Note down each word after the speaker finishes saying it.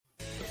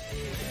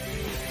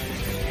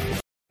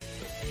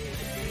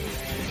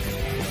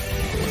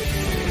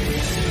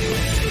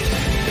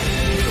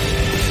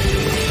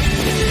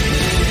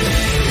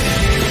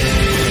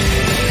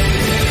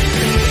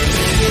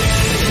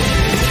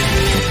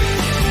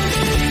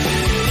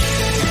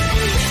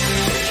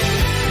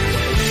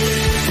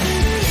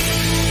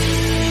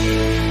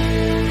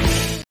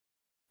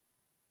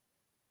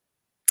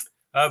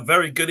A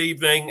very good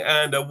evening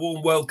and a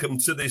warm welcome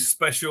to this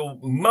special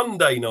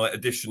Monday night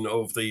edition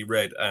of the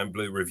Red and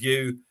Blue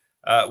Review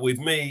with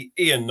me,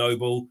 Ian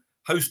Noble,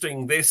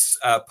 hosting this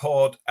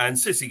pod and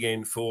sitting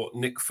in for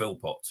Nick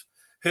Philpott,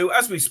 who,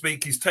 as we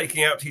speak, is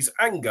taking out his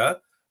anger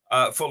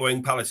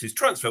following Palace's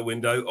transfer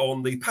window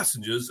on the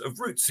passengers of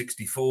Route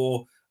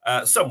 64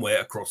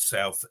 somewhere across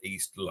South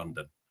East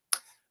London.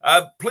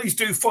 Please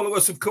do follow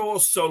us, of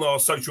course, on our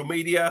social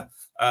media.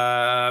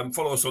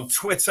 Follow us on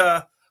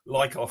Twitter.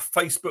 Like our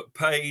Facebook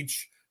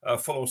page,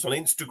 follow us on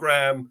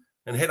Instagram,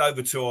 and head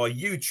over to our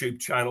YouTube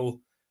channel.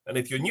 And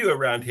if you're new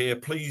around here,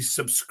 please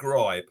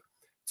subscribe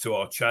to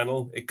our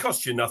channel. It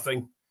costs you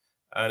nothing,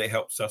 and it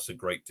helps us a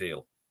great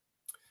deal.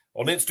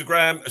 On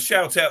Instagram, a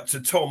shout out to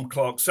Tom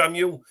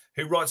Clark-Samuel,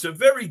 who writes a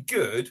very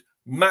good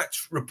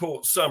match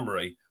report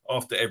summary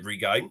after every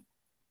game.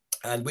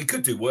 And we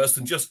could do worse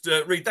than just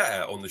read that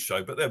out on the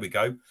show, but there we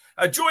go.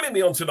 Joining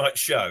me on tonight's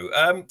show,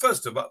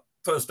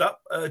 First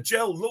up,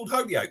 Gel Lord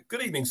Holyoke.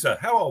 Good evening, sir.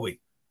 How are we?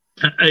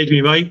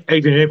 Evening, mate.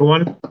 Evening,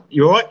 everyone.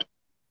 You all right?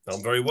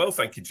 I'm very well,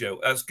 thank you, Gel.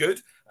 That's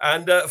good.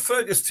 And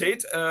Fergus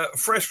Tidd,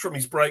 fresh from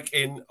his break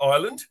in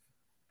Ireland.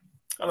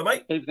 Hello,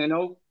 mate. Evening,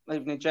 all.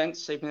 Evening,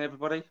 gents. Evening,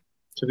 everybody.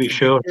 To be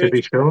sure.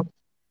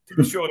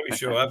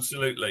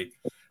 Absolutely.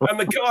 And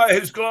the guy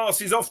whose glass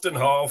is often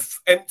half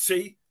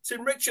empty,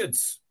 Tim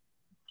Richards.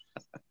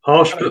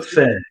 Harsh but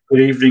fair.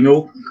 Good evening,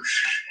 all.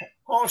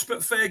 Harsh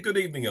but fair. Good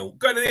evening, all.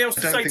 Got anything else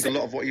to say? I don't think a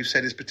lot of what you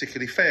said is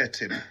particularly fair,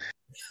 Tim.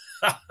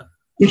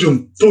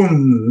 Tim,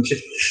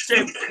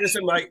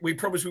 listen, mate. We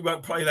promise we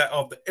won't play that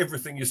after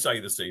everything you say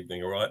this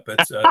evening, all right?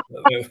 But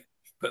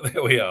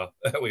there we are.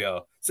 There we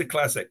are. It's a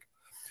classic.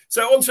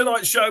 So on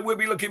tonight's show, we'll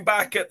be looking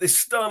back at this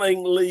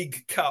stunning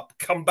League Cup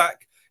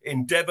comeback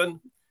in Devon.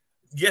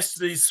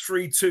 Yesterday's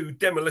 3-2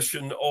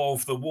 demolition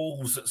of the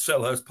Wolves at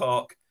Selhurst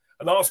Park,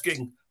 and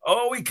asking,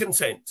 are we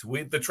content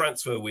with the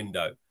transfer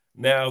window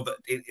now that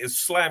it is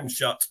slammed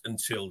shut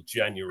until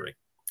January?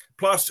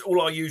 Plus all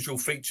our usual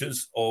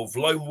features of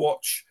Loan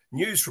Watch,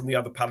 news from the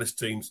other Palace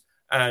teams,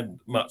 and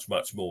much,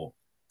 much more.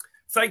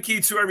 Thank you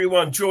to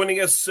everyone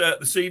joining us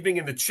this evening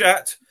in the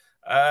chat.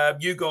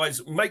 You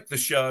guys make the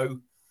show,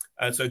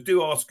 and so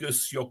do ask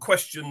us your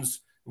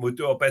questions, and we'll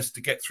do our best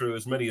to get through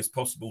as many as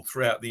possible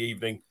throughout the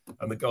evening,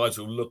 and the guys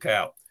will look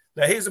out.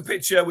 Now, here's a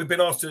picture. We've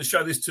been asked to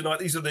show this tonight.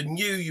 These are the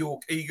New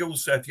York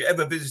Eagles. So if you're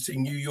ever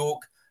visiting New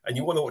York and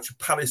you want to watch a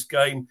Palace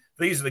game,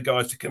 these are the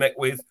guys to connect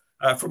with.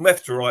 From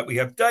left to right, we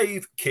have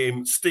Dave,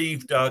 Kim,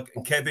 Steve, Doug,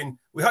 and Kevin.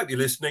 We hope you're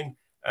listening.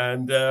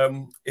 And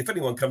if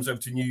anyone comes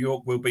over to New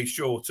York, we'll be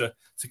sure to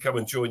come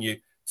and join you,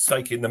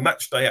 take in the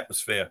match day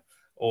atmosphere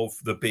of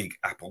the Big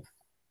Apple.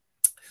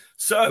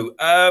 So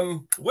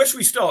where should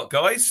we start,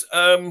 guys?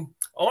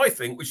 I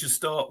think we should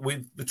start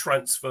with the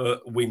transfer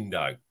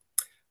window.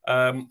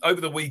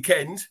 Over the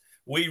weekend,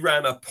 we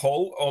ran a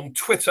poll on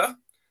Twitter,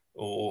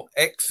 or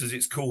X as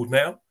it's called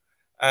now.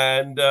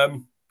 And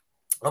I'm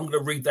going to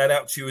read that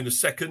out to you in a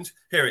second.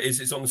 Here it is.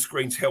 It's on the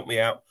screen to help me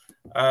out.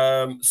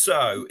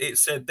 So it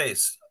said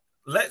this.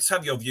 Let's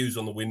have your views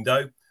on the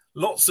window.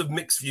 Lots of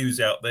mixed views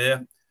out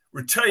there.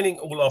 Retaining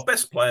all our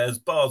best players,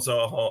 bar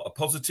Zaha, are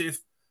positive.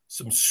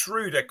 Some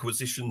shrewd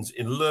acquisitions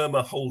in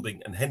Lerma,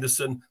 Holding and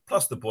Henderson,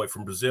 plus the boy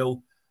from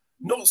Brazil.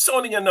 Not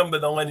signing a number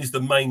 9 is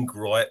the main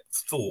gripe.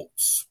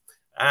 Thoughts?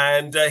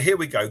 And here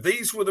we go.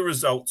 These were the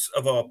results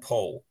of our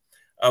poll.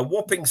 A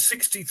whopping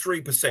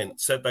 63%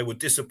 said they were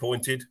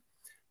disappointed,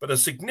 but a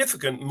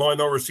significant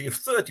minority of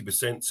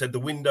 30% said the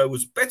window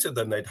was better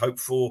than they'd hoped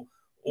for,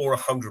 or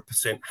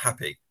 100%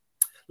 happy,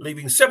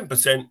 leaving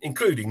 7%,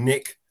 including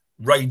Nick,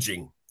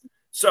 raging.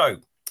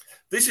 So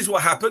this is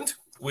what happened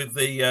with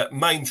the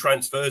main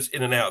transfers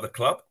in and out of the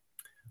club.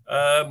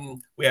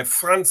 We have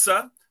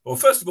França. Well,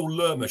 first of all,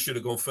 Lerma should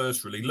have gone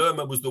first, really.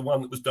 Lerma was the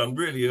one that was done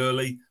really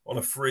early on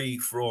a free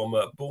from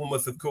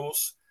Bournemouth, of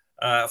course.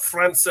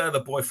 França, the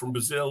boy from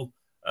Brazil,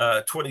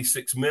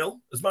 26 mil.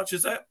 As much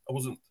as that?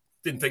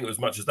 Didn't think it was as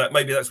much as that.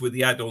 Maybe that's with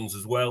the add-ons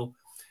as well.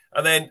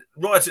 And then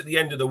right at the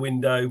end of the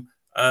window,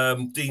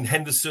 Dean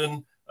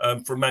Henderson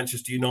from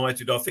Manchester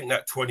United. I think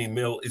that 20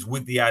 mil is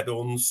with the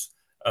add-ons.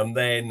 And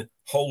then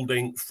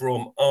Holding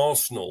from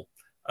Arsenal.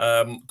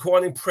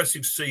 Quite an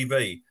impressive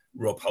CV,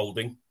 Rob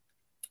Holding.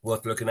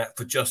 Worth looking at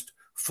for just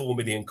 4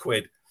 million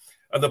quid.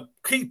 And the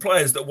key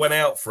players that went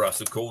out for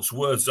us, of course,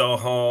 were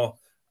Zaha,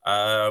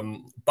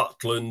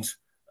 Buckland,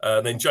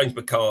 then James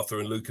MacArthur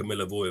and Luka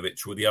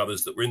Milivojevic were the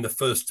others that were in the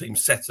first team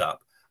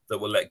setup that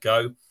were let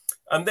go.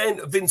 And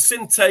then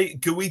Vicente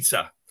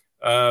Guita,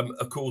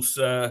 of course,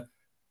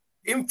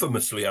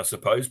 infamously, I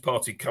suppose,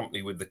 parted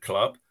company with the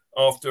club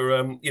after,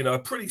 a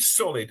pretty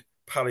solid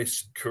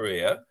Palace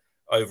career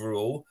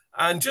overall.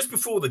 And just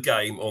before the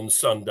game on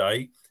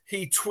Sunday,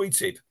 he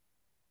tweeted,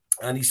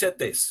 and he said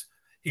this.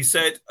 He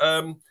said,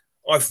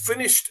 I've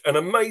finished an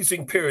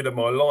amazing period of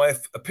my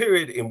life, a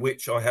period in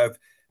which I have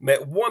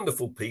met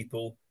wonderful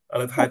people and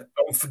have had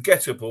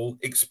unforgettable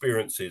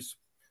experiences.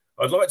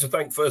 I'd like to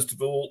thank, first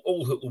of all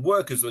the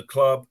workers of the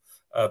club,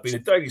 been a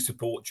daily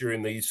support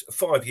during these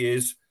 5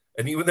 years.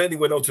 And then he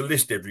went on to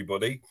list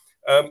everybody.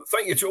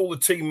 Thank you to all the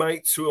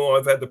teammates who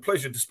I've had the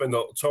pleasure to spend a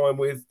lot of time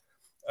with.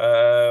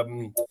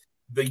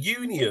 The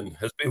union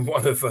has been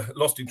one of,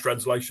 lost in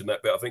translation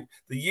that bit, I think.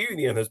 The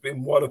union has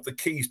been one of the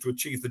keys to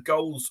achieve the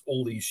goals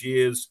all these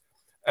years.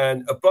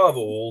 And above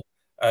all,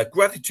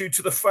 gratitude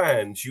to the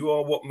fans. You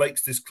are what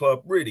makes this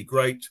club really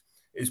great.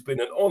 It's been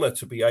an honour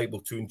to be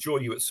able to enjoy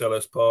you at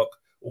Selhurst Park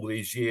all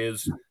these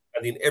years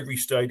and in every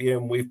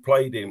stadium we've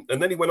played in. And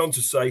then he went on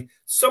to say,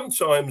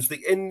 sometimes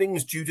the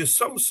endings due to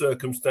some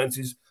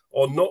circumstances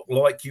are not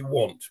like you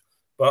want,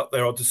 but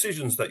there are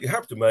decisions that you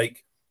have to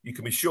make. You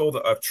can be sure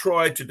that I've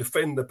tried to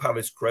defend the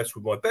Palace crest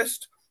with my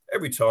best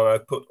every time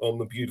I've put on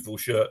the beautiful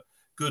shirt.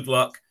 Good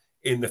luck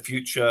in the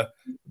future.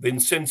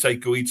 Vincente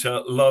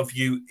Guita, love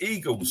you,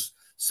 Eagles.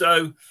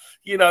 So,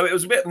 you know, it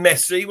was a bit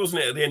messy,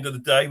 wasn't it, at the end of the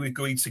day with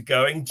Guita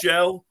going?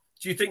 Gel,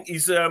 do you think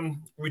he's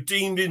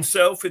redeemed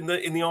himself in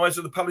the eyes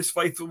of the Palace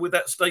faithful with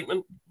that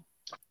statement?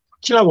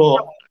 Do you know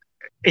what?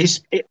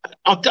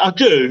 I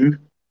do.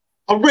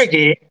 I read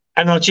it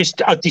and I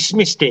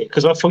dismissed it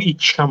because I thought you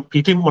chump.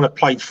 You didn't want to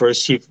play for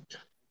us. You've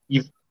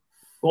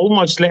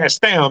almost let us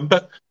down,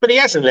 but he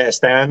hasn't let us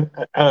down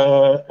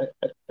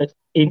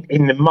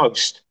in the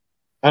most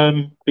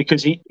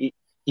because he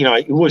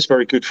was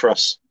very good for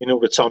us in all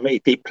the time that he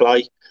did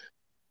play.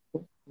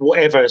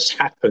 Whatever has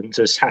happened.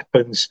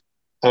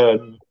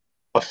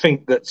 I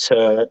think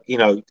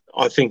that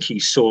I think he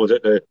saw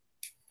that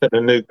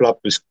the new blood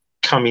was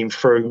coming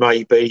through,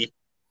 maybe.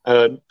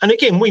 And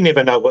again, we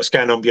never know what's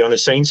going on behind the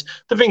scenes.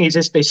 The thing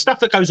is, there's stuff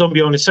that goes on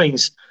behind the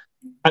scenes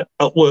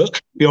at work,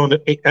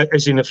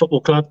 as in a football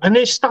club, and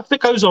there's stuff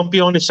that goes on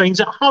behind the scenes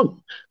at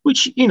home,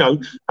 which,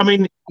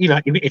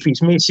 if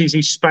his missus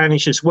is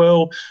Spanish as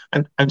well,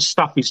 and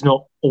stuff is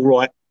not all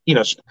right,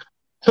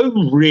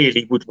 who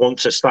really would want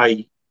to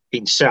stay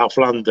in South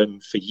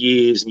London for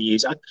years and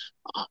years?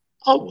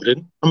 I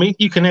wouldn't. I mean,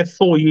 you can have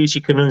 4 years,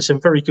 you can earn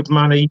some very good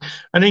money,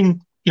 and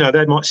then,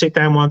 they might sit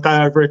down one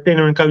day over a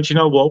dinner and go, do you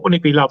know what, wouldn't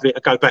it be lovely to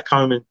go back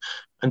home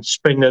and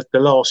spend the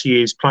last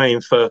years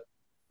playing for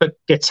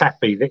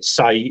Getafe, let's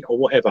say, or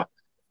whatever.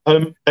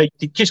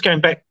 Just going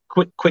back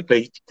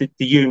quickly, the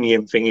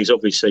union thing is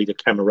obviously the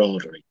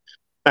camaraderie.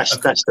 That's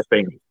the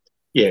thing.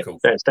 Yeah,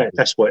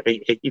 that's what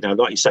like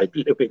you say, a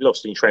little bit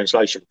lost in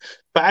translation.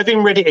 But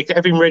having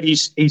read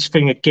his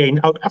thing again,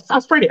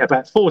 I've read it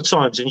about 4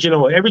 times, and you know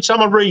what? Every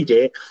time I read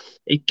it,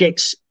 it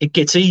gets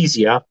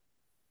easier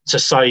to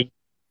say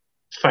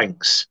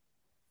thanks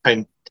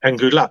and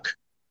good luck,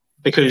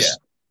 because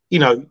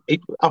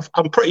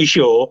I'm pretty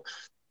sure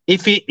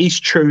if it is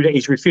true that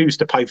he's refused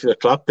to pay for the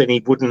club, then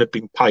he wouldn't have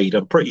been paid.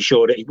 I'm pretty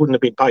sure that he wouldn't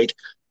have been paid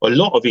a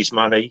lot of his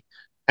money,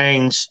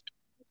 and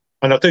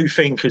I do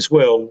think as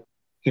well,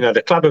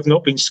 the club have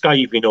not been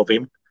scathing of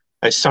him,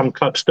 as some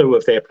clubs do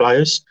of their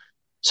players.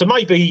 So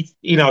maybe,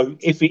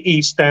 if it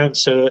is down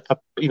to,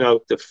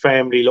 the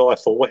family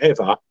life or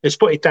whatever, let's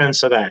put it down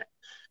to that.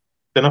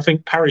 Then I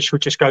think Parish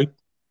would just go,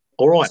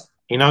 all right,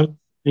 you know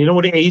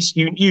what it is?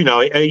 You know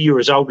it. You're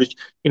as old as,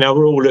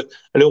 we're all a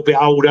little bit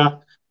older.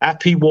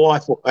 Happy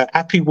wife,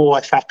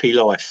 happy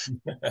life.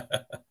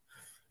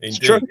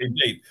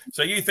 Indeed.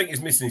 So you think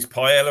he's missing his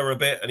paella a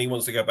bit and he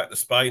wants to go back to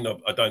Spain?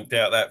 I don't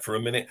doubt that for a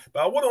minute.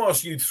 But I want to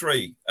ask you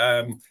 3,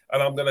 and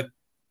I'm going to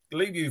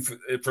leave you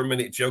for a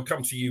minute, Joe.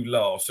 Come to you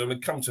last. So I'm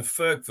going to come to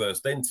Ferg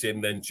first, then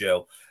Tim, then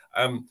Jill.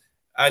 And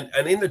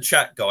in the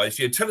chat, guys,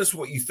 tell us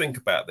what you think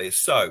about this.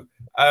 So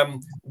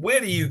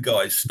where do you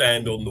guys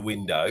stand on the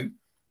window?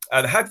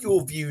 And have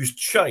your views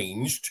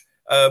changed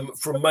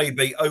from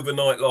maybe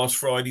overnight last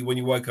Friday when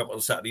you woke up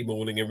on Saturday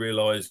morning and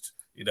realised,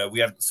 we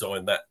hadn't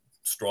signed that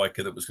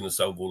striker that was going to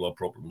solve all our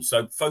problems?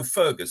 So,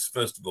 Fergus,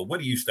 first of all, where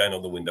do you stand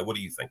on the window? What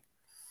do you think?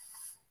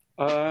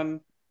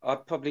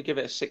 I'd probably give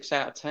it a 6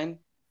 out of 10.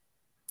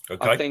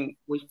 Okay. I think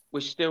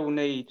we still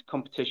need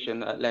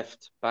competition at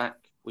left back.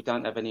 We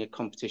don't have any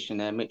competition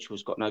there.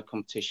 Mitchell's got no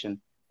competition,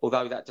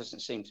 although that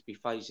doesn't seem to be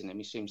phasing him.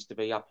 He seems to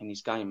be up in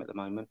his game at the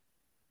moment.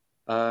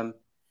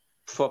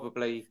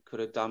 Probably could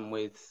have done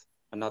with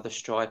another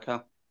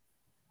striker.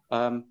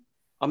 I'm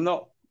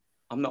not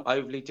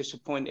overly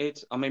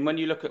disappointed. I mean, when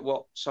you look at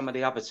what some of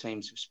the other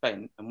teams have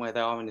spent and where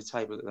they are in the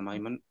table at the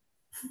moment,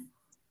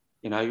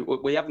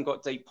 we haven't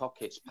got deep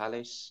pockets,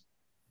 Palace.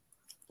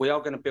 We are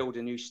going to build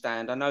a new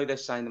stand. I know they're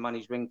saying the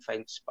money's ring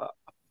fenced, but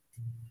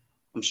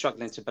I'm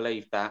struggling to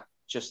believe that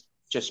just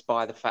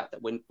by the fact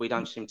that we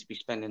don't seem to be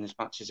spending as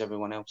much as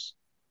everyone else.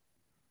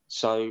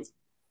 So,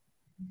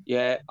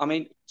 yeah, I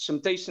mean, some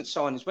decent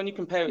signings. When you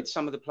compare it to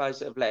some of the players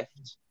that have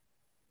left,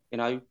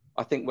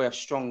 I think we're a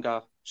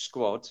stronger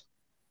squad,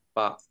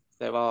 but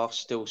there are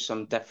still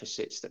some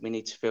deficits that we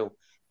need to fill.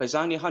 There's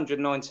only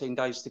 119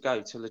 days to go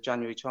till the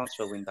January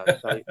transfer window,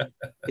 so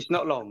it's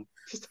not long.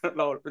 It's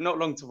not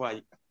long to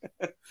wait.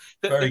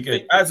 Very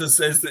good. Azza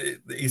says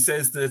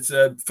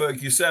that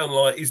Ferg, you sound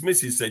like his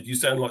missus said you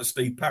sound like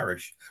Steve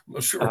Parish. I'm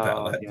not sure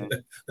about that. Yeah.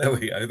 There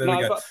we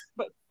go.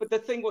 But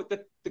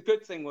the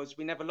good thing was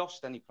we never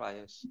lost any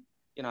players.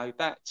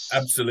 That's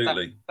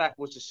absolutely that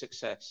was a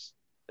success.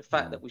 The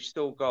fact that we've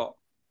still got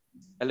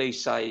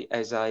Elise,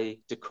 Eze,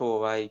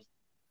 Decore,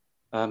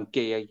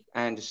 Guy,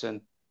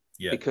 Anderson.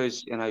 Yeah.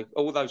 Because,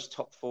 all those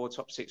top 4,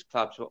 top 6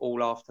 clubs were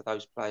all after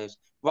those players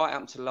right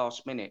up to the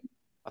last minute.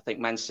 I think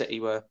Man City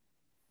were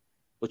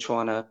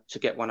trying to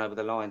get one over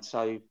the line.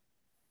 So,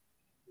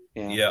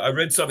 yeah, I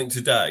read something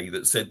today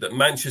that said that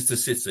Manchester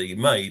City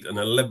made an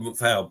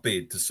 11th hour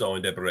bid to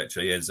sign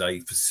Eberechi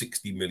Eze for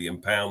 £60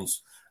 million.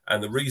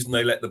 And the reason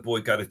they let the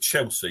boy go to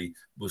Chelsea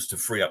was to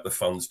free up the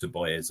funds to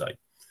buy Eze.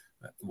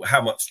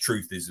 How much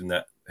truth is in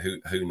that?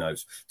 Who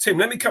knows? Tim,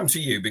 let me come to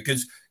you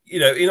because,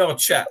 in our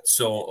chats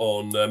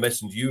on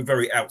Messenger, you were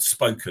very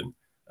outspoken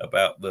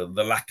about the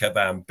lack of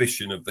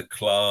ambition of the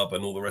club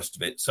and all the rest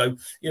of it. So,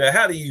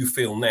 how do you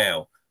feel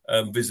now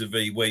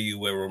vis-a-vis where you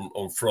were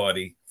on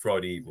Friday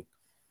evening?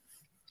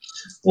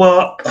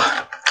 Well,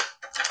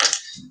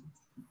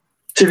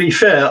 to be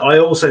fair, I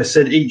also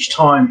said each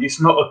time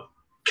it's not a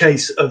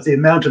case of the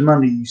amount of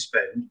money you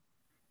spend,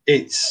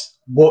 it's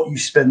what you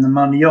spend the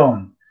money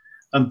on.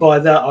 And by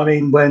that, I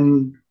mean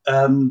when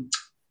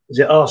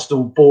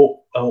Arsenal bought,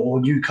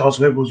 or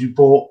Newcastle, whoever it was, you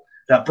bought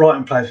that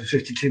Brighton player for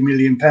 £52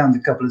 million a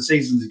couple of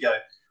seasons ago.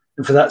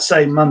 And for that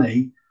same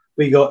money,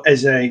 we got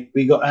Eze,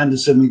 we got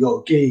Anderson, we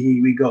got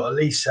Guéhi, we got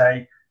Elise,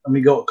 and we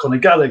got Conor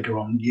Gallagher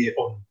on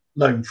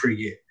loan for a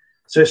year.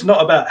 So it's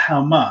not about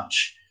how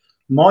much.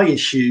 My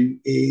issue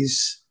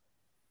is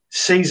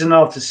season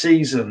after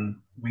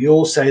season, we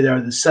all say there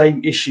are the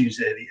same issues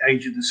there, the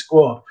age of the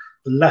squad,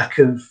 the lack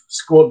of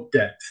squad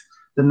depth,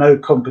 the no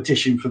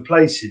competition for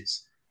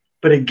places.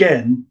 But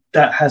again,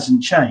 that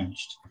hasn't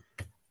changed.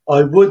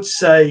 I would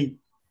say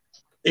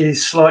it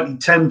is slightly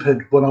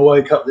tempered when I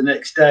woke up the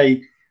next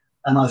day,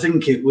 and I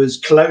think it was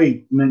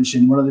Chloe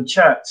mentioned in one of the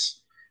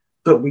chats,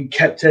 but we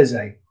kept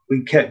Eze,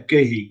 we kept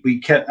Guéhi, we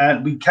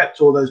kept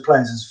all those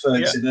players, as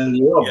Ferg said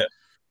earlier on. Yeah.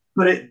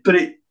 But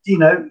it,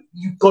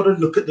 you've got to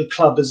look at the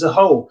club as a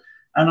whole.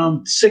 And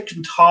I'm sick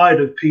and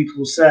tired of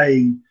people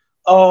saying,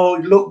 oh,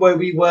 look where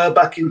we were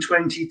back in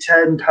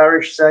 2010,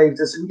 Parish saved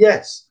us. And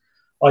yes,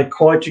 I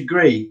quite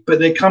agree. But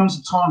there comes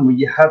a time where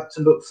you have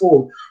to look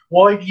forward.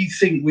 Why do you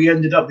think we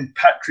ended up with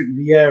Patrick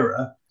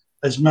Vieira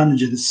as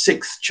manager, the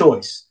 6th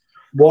choice?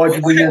 Why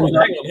did we end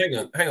up...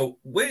 Hang on.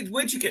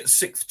 Where'd you get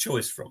 6th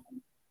choice from?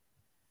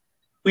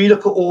 We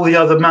look at all the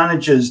other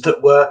managers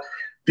that were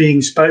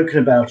being spoken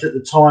about at the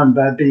time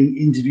about being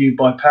interviewed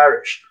by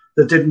Parish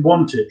that didn't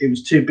want it. It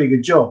was too big a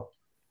job.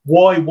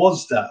 Why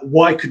was that?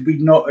 Why could we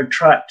not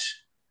attract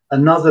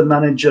another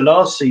manager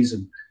last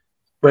season?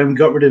 When we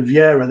got rid of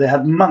Vieira, they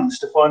had months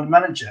to find a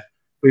manager.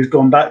 We've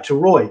gone back to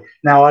Roy.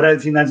 Now, I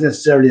don't think that's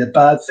necessarily a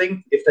bad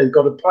thing if they've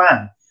got a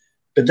plan.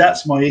 But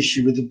that's my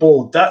issue with the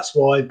board. That's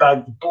why I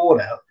bagged the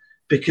board out,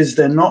 because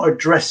they're not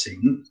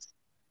addressing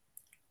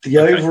the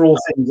overall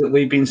things that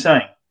we've been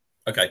saying.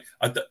 Okay,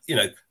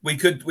 we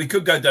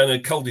could go down a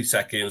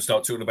cul-de-sac here and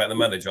start talking about the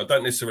manager. I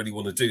don't necessarily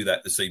want to do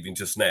that this evening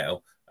just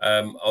now.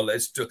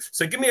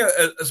 So give me a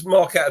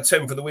mark out of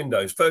 10 for the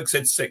windows. Ferg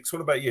said 6.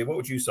 What about you? What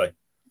would you say?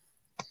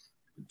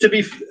 To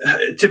be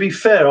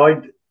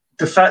fair,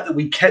 the fact that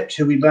we kept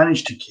who we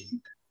managed to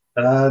keep,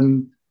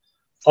 I'd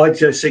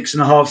go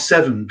 6.5,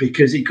 7,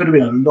 because it could have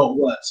been a lot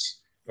worse.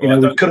 I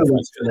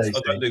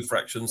don't do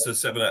fractions, so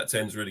 7 out of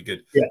 10 is really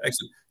good. Yeah.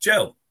 Excellent.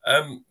 Gel,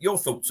 your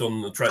thoughts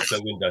on the transfer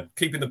window?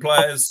 Keeping the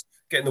players,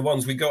 getting the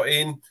ones we got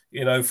in.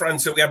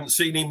 Francis, we haven't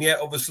seen him yet,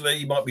 obviously.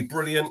 He might be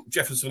brilliant.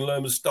 Jefferson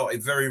Lerma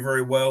started very,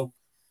 very well.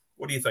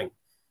 What do you think?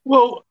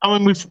 Well, I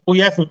mean, we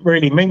haven't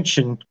really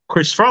mentioned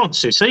Chris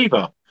Francis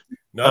either.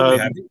 No, we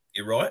haven't.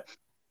 You're right.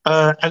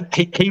 And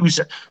he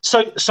was...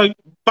 So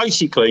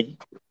basically,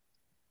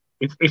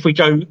 if we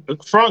go...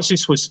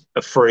 Francis was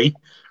a free...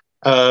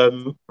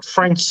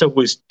 França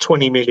was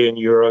 20 million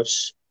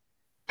euros.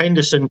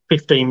 Henderson,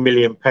 15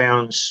 million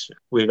pounds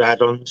with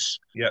add-ons.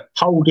 Yeah.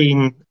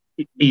 Holding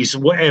is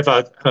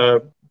whatever,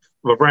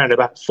 around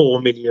about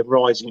 4 million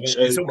rising.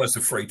 It's almost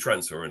a free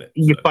transfer, isn't it?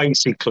 Yeah,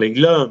 basically.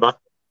 Lerma,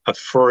 a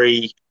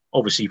free,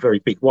 obviously very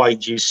big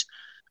wages.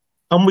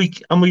 And we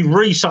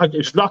re-signed.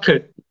 It's like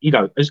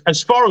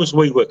as far as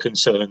we were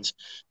concerned,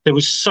 there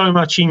was so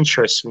much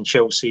interest from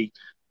Chelsea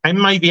and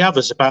maybe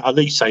others about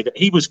Elise that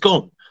he was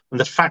gone. And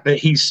the fact that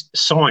he's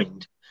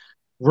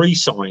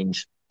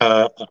re-signed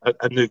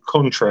a new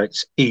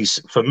contract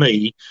is, for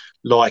me,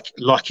 like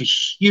a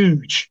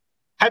huge...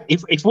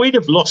 If we'd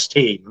have lost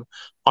him,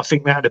 I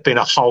think that would have been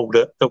a hole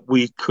that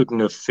we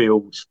couldn't have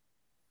filled.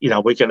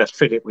 We're going to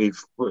fill it with,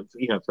 for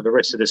the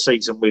rest of the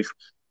season with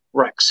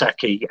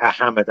Raksaki,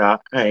 Ahamada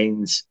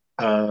and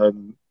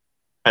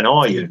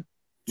Ayew.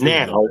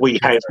 Now they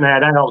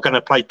are going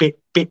to play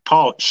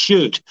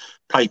should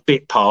play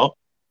bit part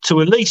to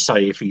Elise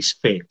if he's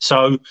fit.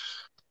 So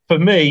for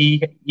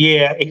me,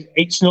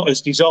 it's not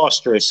as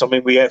disastrous. I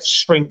mean, we have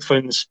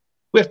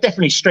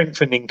definitely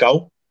strengthened in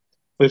goal.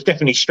 We've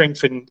definitely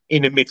strengthened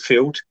in the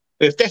midfield.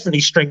 We've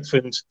definitely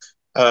strengthened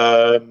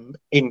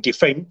in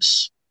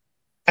defence.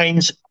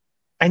 And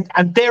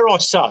dare I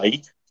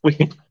say,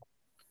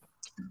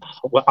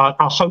 I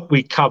hope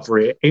we cover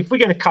it. If we're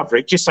going to cover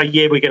it, just say,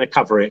 we're going to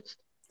cover it.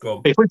 Go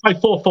on. If we play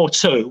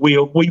 4-4-2,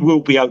 we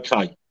will be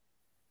okay.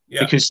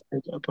 Yeah. Because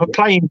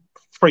playing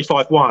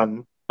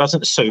 3-5-1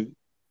 doesn't suit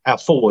our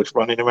forward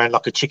running around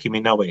like a chicken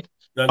with no head.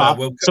 No, I'm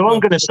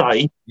going to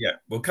say,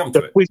 we'll come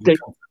to it.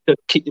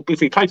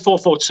 If we play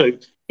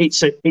 4-4-2,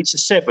 it's a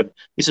 7.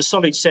 It's a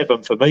solid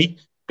 7 for me,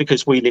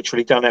 because we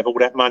literally don't have all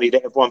that money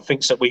that everyone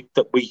thinks that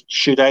we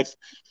should have,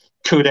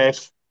 could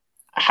have,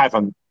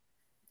 haven't.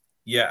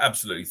 Yeah,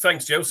 absolutely.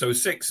 Thanks, Joe. So a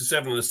 6, a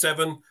 7, and a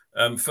 7.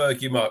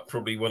 Ferg, you might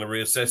probably want to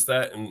reassess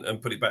that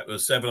and put it back to a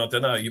 7. I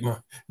don't know. You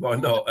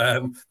might not.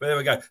 But there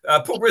we go.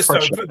 Paul Bristow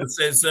in Plymouth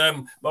says,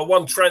 my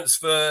one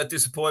transfer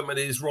disappointment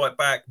is right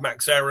back,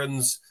 Max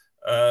Aarons.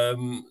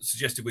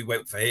 Suggested we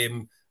went for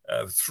him.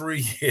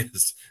 3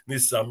 years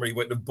this summer. He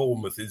went to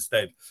Bournemouth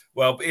instead.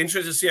 Well, be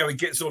interested to see how he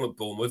gets on at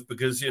Bournemouth,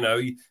 because, you know,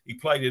 he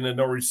played in a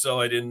Norwich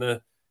side in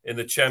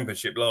the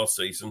Championship last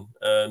season,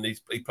 and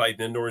he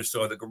played in a Norwich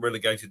side that got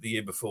relegated the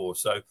year before.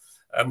 So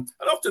I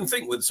often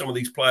think with some of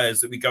these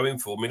players that we go in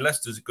for, I mean,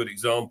 Leicester's a good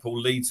example,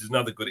 Leeds is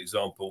another good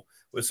example,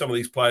 where some of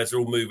these players are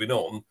all moving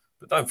on,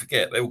 but don't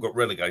forget, they all got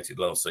relegated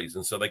last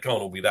season, so they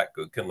can't all be that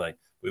good, can they?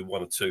 With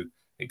 1 or 2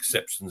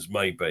 exceptions,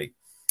 maybe.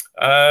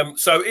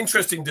 So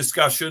interesting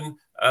discussion.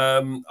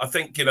 I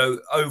think, you know,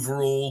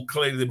 overall,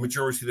 clearly the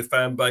majority of the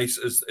fan base,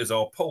 as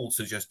our poll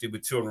suggested,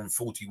 with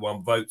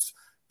 241 votes,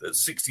 that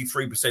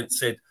 63%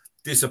 said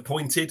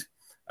disappointed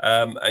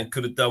and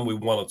could have done with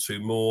 1 or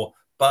 2 more,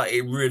 but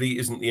it really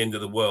isn't the end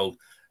of the world.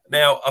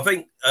 Now, I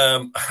think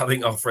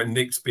our friend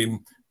Nick's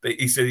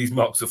he said his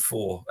marks are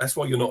 4. That's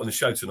why you're not on the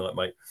show tonight,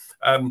 mate.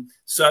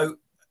 So,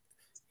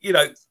 you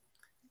know,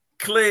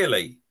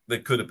 clearly there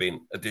could have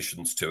been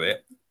additions to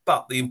it.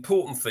 But the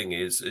important thing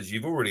is, as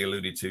you've already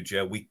alluded to,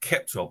 Joe, we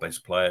kept our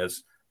best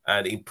players,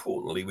 and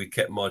importantly, we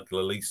kept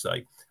Michael Elise.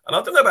 And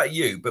I don't know about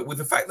you, but with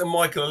the fact that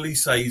Michael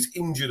Elise is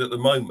injured at the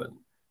moment,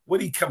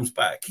 when he comes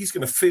back, he's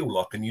going to feel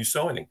like a new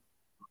signing.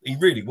 He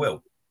really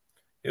will.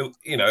 He'll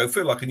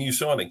feel like a new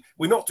signing.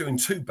 We're not doing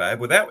too bad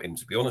without him,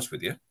 to be honest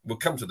with you. We'll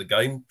come to the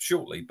game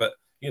shortly, but,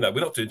 you know, we're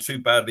not doing too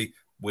badly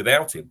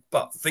without him.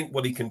 But think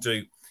what he can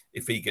do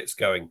if he gets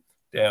going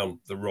down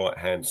the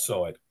right-hand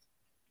side.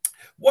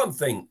 One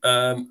thing,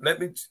 I'll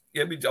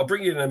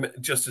bring you in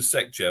just a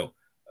sec, Joe.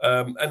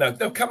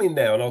 No, come in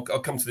now, and I'll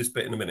come to this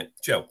bit in a minute.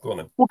 Joe, go on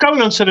then. Well,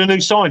 going on to the new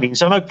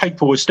signings, I know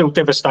people were still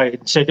devastated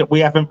and said that we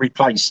haven't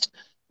replaced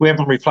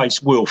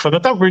Wilf, and I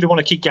don't really want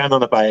to keep going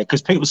on about it,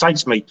 because people say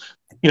to me,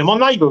 you know,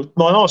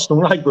 my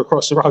Arsenal neighbour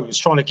across the road was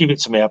trying to give it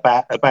to me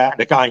about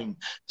the game.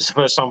 It's the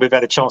first time we've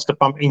had a chance to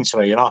bump into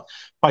it, and I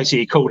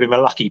basically called him a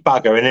lucky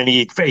bugger, and then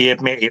he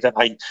admitted that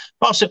I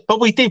said, but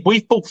we've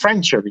brought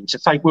Francher in to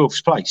take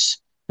Wilf's place.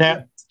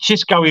 Now,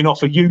 just going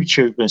off of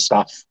YouTube and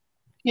stuff,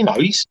 you know,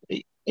 he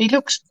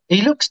looks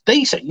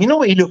decent. You know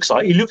what he looks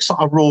like? He looks like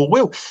a raw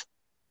Wilf.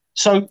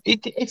 So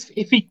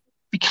if he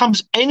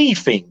becomes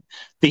anything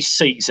this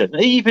season,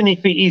 even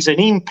if it is an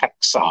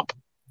impact sub,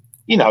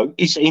 you know,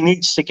 he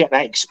needs to get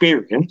that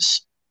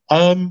experience.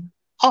 I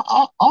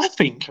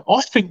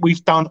think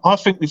we've done all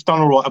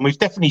right, and we've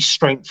definitely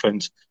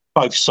strengthened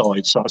both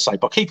sides. So I say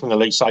by keeping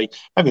Elise,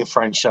 having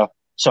Francher.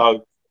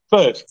 So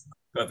third.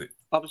 Perfect.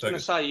 I was going to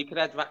say you could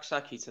add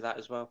Raksaki to that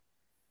as well.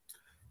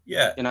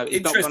 Yeah, you know,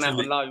 he's not gone out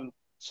on loan,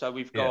 so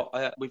we've got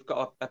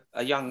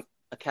a young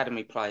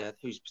academy player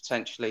who's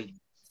potentially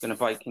going to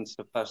break into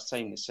the first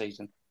team this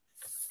season.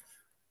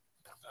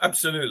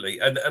 Absolutely,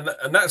 and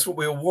that's what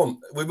we all want.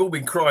 We've all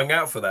been crying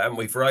out for that, haven't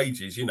we, for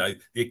ages? You know,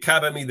 the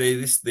academy,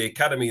 the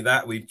academy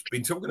that we've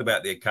been talking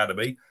about. The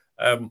academy.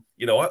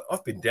 You know,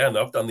 I've been down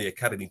there. I've done the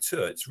academy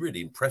tour. It's really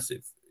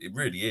impressive. It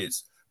really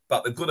is.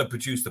 But they've got to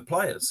produce the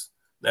players.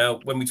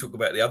 Now, when we talk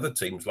about the other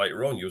teams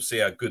later on, you'll see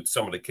how good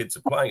some of the kids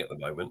are playing at the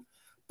moment.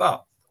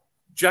 But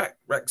Jez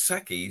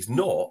Raksaki is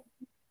not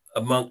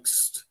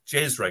amongst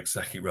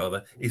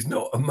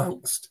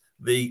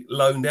the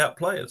loaned out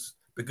players,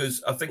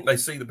 because I think they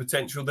see the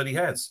potential that he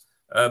has.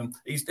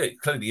 He's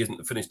clearly isn't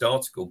the finished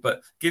article,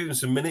 but give him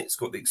some minutes,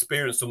 got the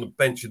experience on the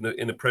bench in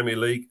the Premier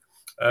League.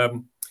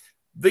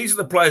 These are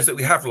the players that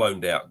we have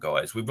loaned out,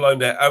 guys. We've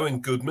loaned out Owen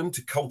Goodman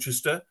to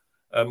Colchester,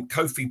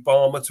 Kofi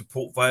Balmer to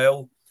Port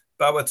Vale,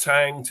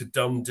 Boateng to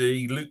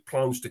Dundee, Luke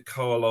Plunge to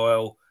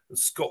Carlisle, and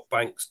Scott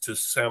Banks to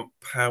St.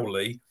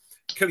 Pauli,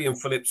 Killian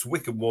Phillips,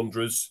 Wycombe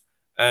Wanderers,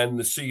 and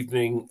this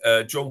evening,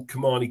 John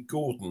Kamani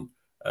Gordon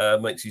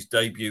makes his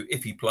debut.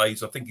 If he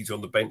plays, I think he's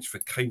on the bench for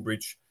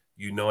Cambridge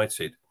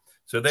United.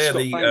 So they're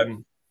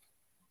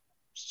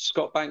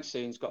Scott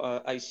Banksy's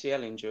got an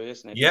ACL injury,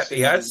 isn't he? Yeah,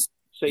 he has.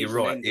 You're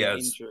right, he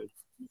has. Injury.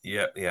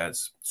 Yeah, he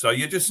has. So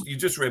you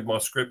just read my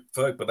script,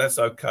 folk, but that's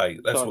okay.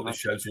 That's what this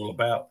show's all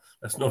about.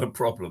 That's not a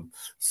problem.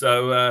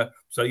 So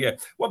yeah.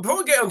 Well, before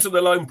we get onto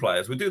the loan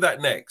players, we'll do that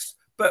next.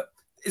 But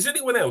is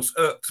anyone else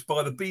irked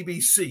by the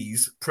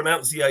BBC's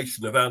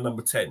pronunciation of our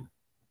number 10?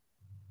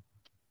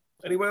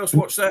 Anyone else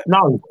watch that?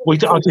 No,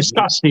 I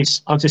discussed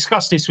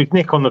this with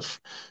Nick and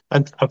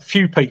a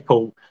few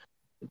people.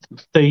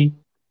 The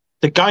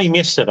game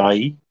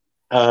yesterday,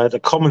 the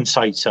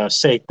commentator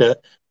said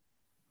that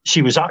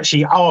she was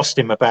actually asked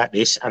him about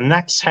this, and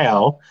that's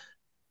how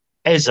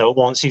Eza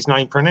wants his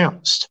name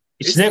pronounced.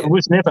 It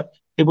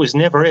was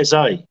never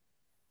Eze.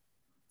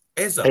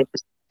 Eza.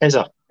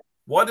 Eza.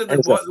 Why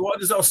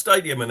does our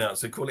stadium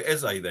announcer call it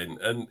Eze then?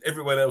 And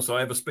everyone else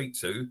I ever speak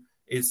to,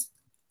 it's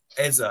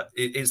Eze.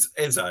 It's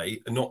Eze,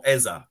 not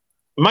Eza.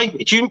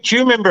 Maybe. Do you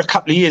remember a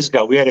couple of years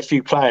ago we had a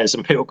few players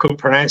and people couldn't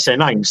pronounce their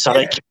names, so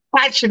they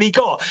actually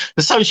got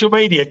the social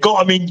media got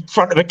them in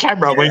front of a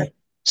camera and went,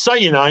 "Say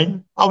your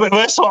name." I mean,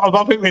 I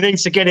think we need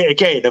to get it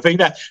again. I think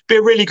that'd be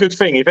a really good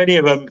thing. If any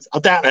of them, I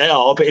doubt they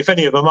are, but if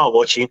any of them are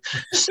watching,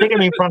 stick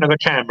them in front of a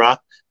camera.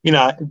 You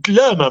know,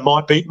 Lerma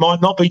might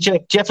not be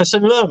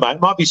Jefferson Lerma. It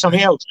might be something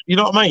else. You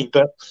know what I mean?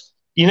 But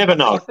you never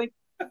know. I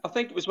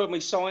think it was when we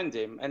signed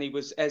him, and he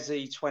was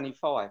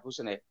SE25,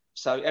 wasn't it?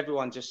 So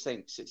everyone just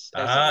thinks it's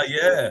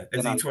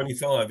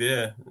SE25,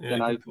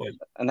 good point.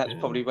 And that's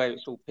probably where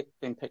it's all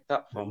been picked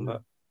up from.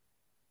 But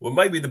well,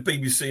 maybe the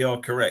BBC are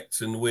correct,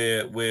 and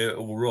we're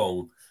all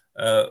wrong.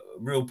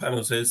 Real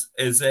Panel says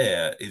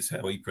Ezer is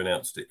how he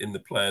pronounced it in the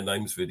player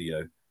names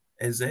video.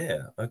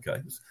 Ezer,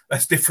 okay,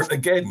 that's different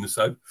again.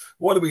 So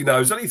what do we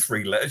know? It's only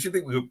 3 letters. You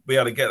think we would be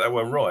able to get that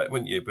one right,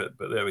 wouldn't you? But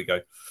there we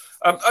go.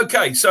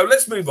 Okay, so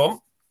let's move on.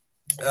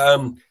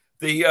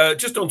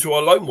 Just onto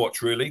our loan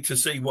watch, really, to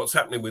see what's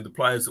happening with the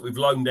players that we've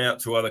loaned out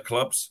to other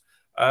clubs.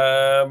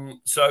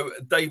 So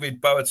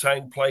David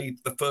Boateng played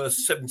the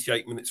first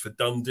 78 minutes for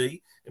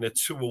Dundee in a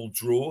 2-2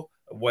 draw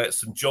away at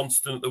St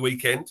Johnstone at the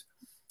weekend.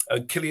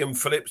 Killian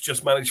Phillips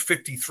just managed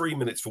 53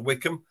 minutes for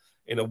Wickham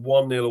in a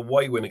 1-0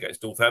 away win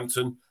against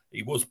Northampton.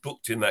 He was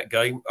booked in that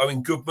game.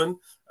 Owen Goodman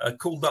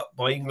called up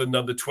by England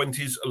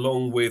under-20s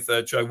along with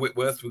Joe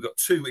Whitworth. We've got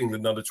 2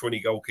 England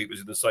under-20 goalkeepers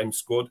in the same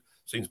squad.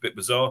 Seems a bit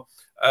bizarre.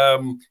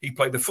 He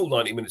played the full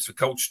 90 minutes for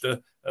Colchester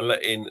and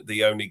let in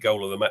the only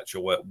goal of the match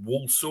away at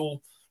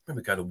Walsall. I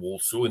remember going to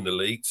Walsall in the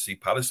league to see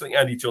Palace. I think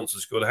Andy Johnson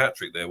scored a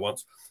hat-trick there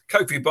once.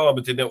 Kofi Barber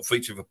did not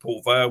feature for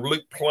Port Vale.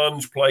 Luke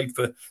Plunge played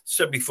for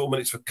 74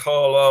 minutes for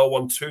Carlisle,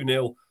 won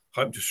 2-0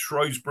 home to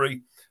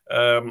Shrewsbury.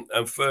 And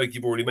Ferg,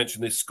 you've already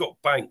mentioned this. Scott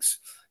Banks,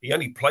 he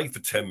only played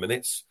for 10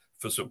 minutes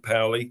for St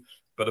Pauli,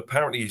 but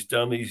apparently he's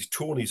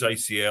torn his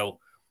ACL.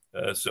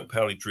 St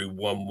Pauli drew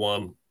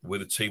 1-1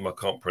 with a team I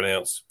can't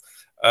pronounce.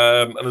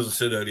 And as I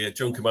said earlier,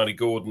 John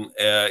Kamani-Gordon,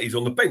 he's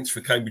on the bench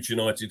for Cambridge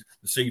United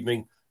this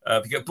evening.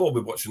 If you get bored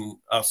with watching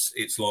us,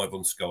 it's live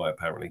on Sky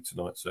apparently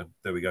tonight. So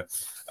there we go.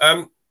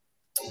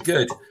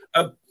 Good.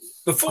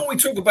 Before we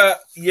talk about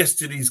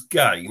yesterday's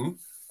game,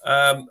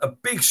 a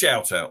big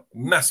shout out,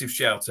 massive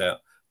shout out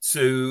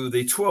to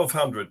the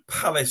 1,200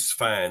 Palace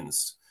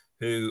fans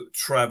who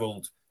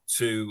travelled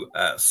to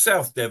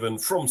South Devon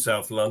from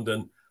South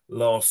London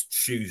last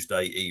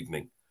Tuesday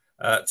evening.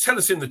 Tell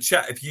us in the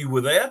chat if you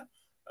were there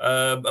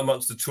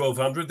amongst the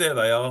 1,200. There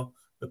they are,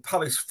 the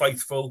Palace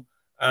faithful.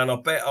 And I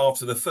bet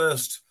after the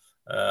first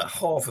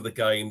half of the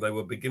game, they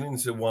were beginning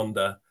to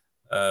wonder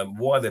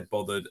why they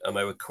bothered, and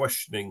they were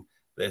questioning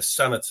their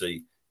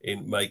sanity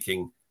in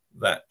making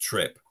that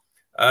trip.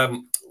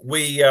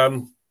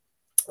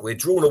 We're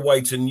drawn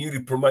away to newly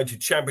promoted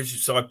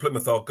Championship side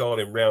Plymouth Argyle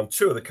in round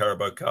 2 of the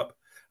Carabao Cup,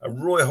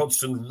 and Roy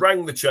Hodgson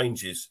rang the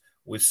changes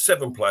with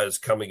 7 players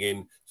coming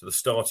in to the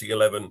starting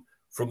 11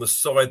 from the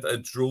side that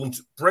had drawn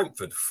to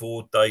Brentford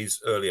 4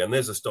 days earlier. And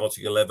there's a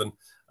starting 11.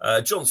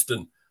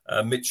 Johnston,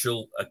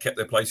 Mitchell kept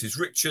their places.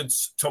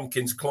 Richards,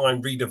 Tompkins,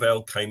 Klein,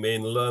 Riedewald came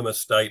in. Lerma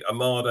stayed.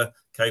 Amada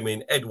came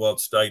in. Edward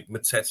stayed.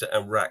 Mateta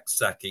and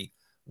Rak-Saki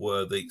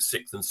were the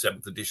 6th and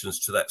 7th additions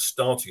to that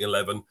starting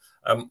 11.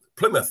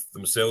 Plymouth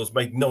themselves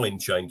made 9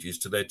 changes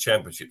to their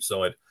Championship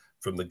side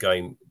from the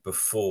game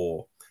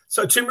before.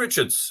 So, Tim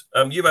Richards,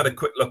 you've had a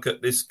quick look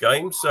at this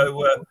game.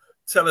 So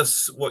tell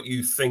us what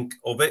you think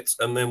of it,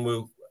 and then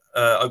we'll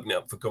open it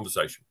up for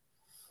conversation.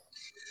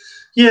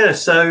 Yeah,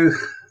 so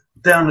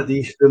down at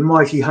the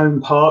mighty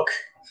home park,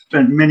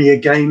 spent many a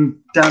game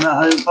down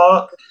at home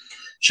park.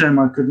 Shame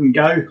I couldn't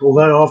go,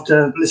 although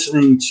after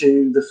listening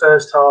to the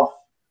first half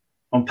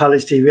on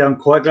Palace TV, I'm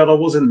quite glad I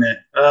wasn't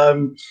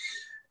there.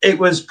 It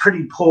was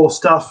pretty poor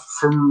stuff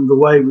from the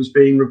way it was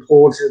being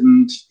reported,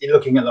 and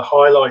looking at the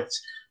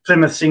highlights,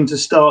 Plymouth seemed to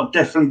start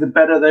definitely the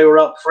better. They were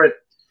up for it.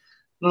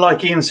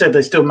 Like Ian said,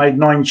 they still made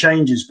 9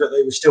 changes, but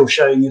they were still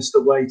showing us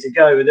the way to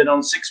go. And then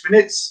on 6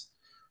 minutes,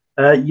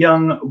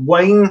 young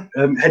Wayne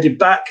headed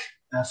back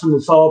from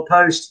the far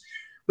post.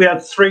 We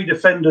had 3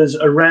 defenders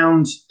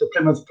around the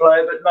Plymouth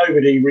player, but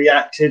nobody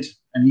reacted,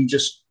 and he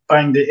just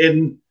banged it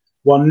in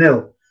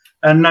 1-0.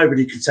 And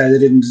nobody could say they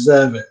didn't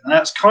deserve it. And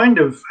that's kind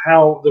of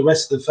how the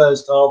rest of the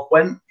first half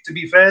went, to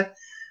be fair.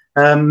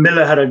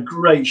 Miller had a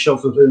great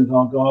shot for Plymouth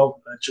Argyle,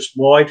 just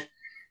wide.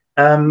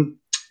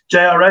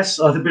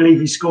 JRS, I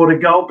believe he scored a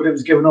goal, but it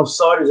was given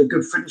offside. It was a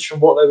good finish from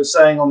what they were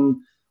saying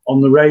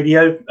on the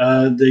radio.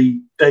 They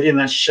didn't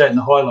actually show it in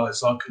the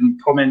highlights, so I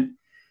couldn't comment.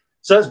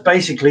 So that's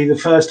basically the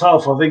first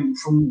half. I think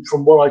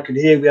from what I could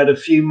hear, we had a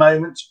few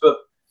moments, but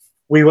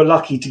we were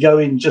lucky to go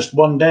in just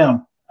 1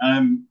 down.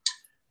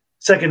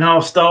 Second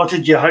half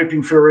started, you're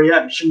hoping for a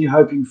reaction, you're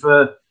hoping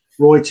for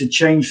Roy to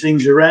change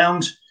things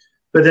around.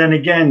 But then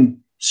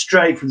again,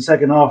 straight from the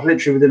second half,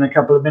 literally within a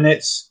couple of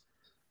minutes,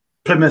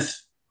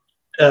 Plymouth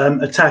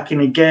attacking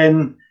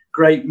again,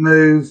 great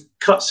move,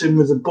 cuts in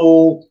with the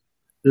ball,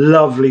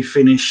 Lovely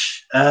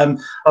finish. I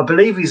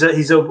believe he's a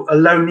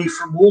loanee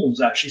from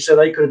Wolves, actually, so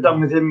they could have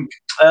done with him.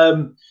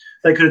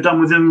 They could have done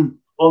with him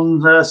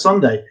on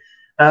Sunday.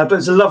 But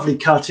it's a lovely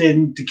cut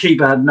in. The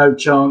keeper had no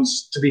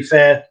chance. To be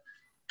fair,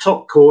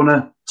 top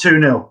corner,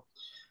 2-0,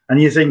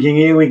 and you're thinking,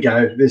 here we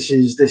go. This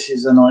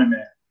is a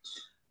nightmare.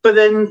 But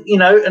then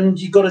and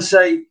you've got to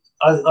say,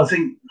 I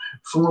think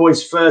from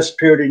Roy's first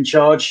period in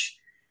charge,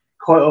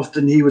 quite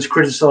often he was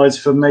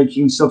criticised for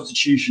making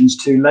substitutions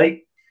too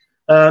late.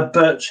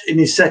 But in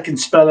his second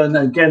spell, and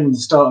again the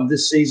start of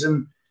this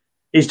season,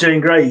 he's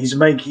doing great. He's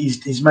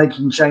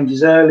making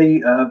changes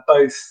early,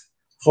 both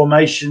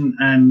formation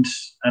and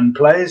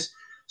players.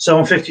 So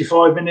on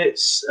 55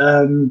 minutes,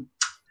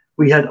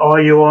 we had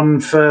Ayu on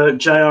for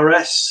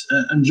JRS,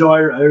 and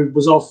Jairo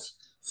was off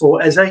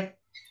for Eze.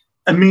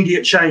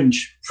 Immediate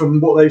change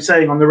from what they were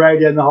saying on the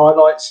radio and the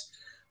highlights.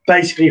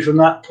 Basically, from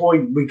that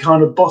point, we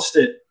kind of bossed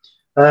it.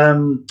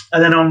 And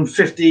then on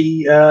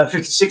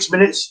 56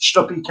 minutes,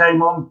 Stoppy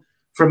came on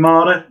for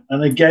Mada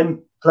and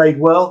again played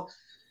well.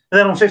 And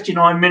then on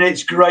 59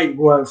 minutes, great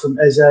work from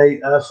Eze,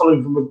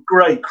 following from a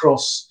great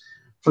cross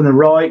from the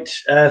right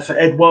for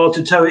Edouard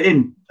to toe it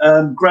in.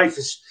 Great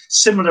for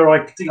similar,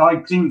 I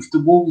think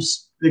the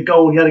Wolves, the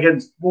goal he had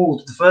against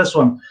Wolves, the first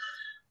one,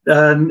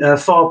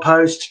 far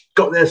post,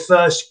 got their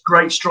first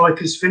great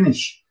strikers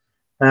finish.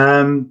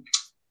 And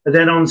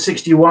then on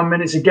 61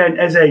 minutes again,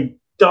 Eze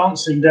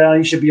dancing down.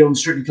 He should be on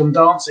Strictly Come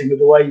Dancing with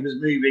the way he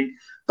was moving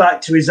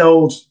back to his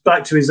old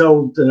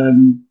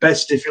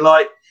best, if you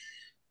like.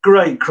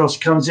 Great cross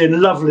comes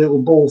in, lovely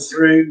little ball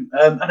through,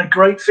 and a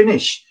great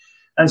finish.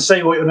 And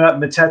say what you want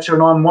about Mateta,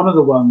 and I'm one of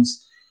the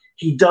ones.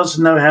 He does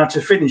know how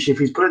to finish. If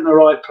he's put in the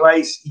right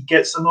place, he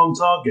gets them on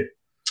target.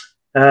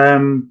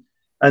 And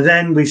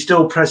then we're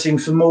still pressing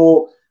for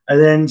more.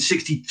 And then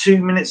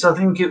 62 minutes, I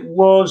think it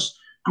was.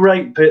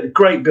 Great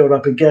build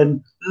up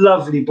again.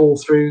 Lovely ball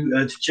through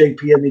to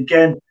JPM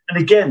again.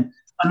 And again,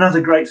 another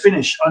great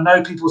finish. I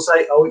know people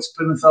say, it's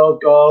Plymouth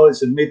Argyle,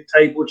 it's a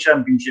mid-table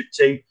championship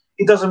team.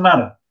 It doesn't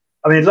matter.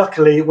 I mean,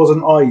 luckily it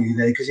wasn't Ayu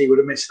there because he would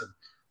have missed them.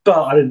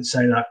 But I didn't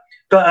say that.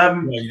 But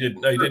no, you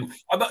didn't. No, you didn't.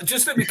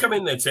 Just let me come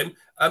in there, Tim.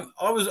 I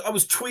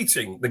was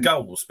tweeting the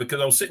goals because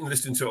I was sitting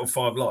listening to it on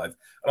 5 Live,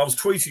 and I was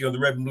tweeting on the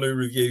Red and Blue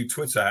Review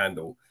Twitter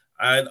handle,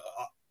 and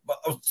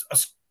I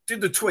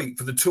did the tweet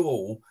for the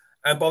 2-2,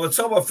 and by the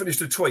time I finished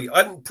the tweet,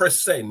 I didn't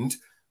press send.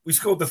 We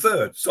scored the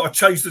third, so I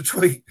changed the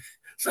tweet.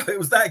 So it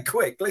was that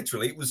quick.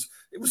 Literally, it was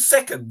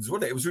seconds,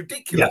 wasn't it? It was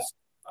ridiculous.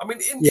 Yeah. I mean,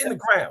 in the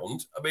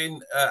ground. I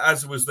mean,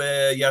 Azza was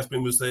there,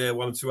 Yasmin was there,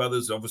 one or two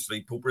others.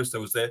 Obviously, Paul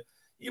Bristow was there.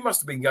 You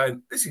must have been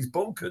going, this is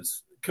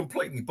bonkers,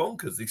 completely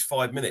bonkers, these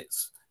 5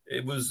 minutes.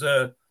 It was,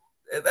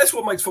 that's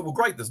what makes football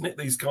great, doesn't it?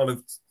 These kind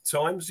of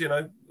times,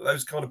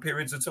 those kind of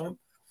periods of time.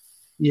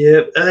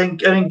 Yeah, and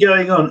then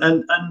going on,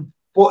 and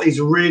what is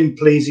really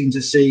pleasing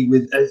to see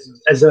with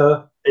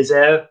Ezer,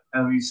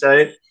 how you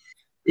say it,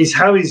 is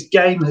how his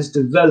game has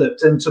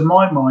developed. And to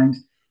my mind,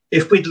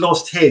 if we'd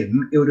lost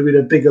him, it would have been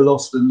a bigger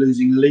loss than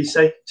losing Elise,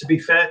 to be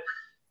fair.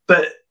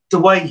 But the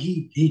way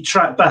he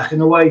tracked back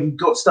and the way he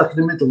got stuck in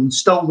the middle and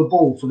stole the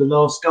ball for the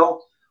last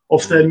goal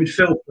off their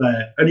midfield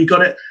player, and he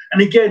got it.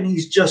 And again,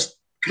 he's just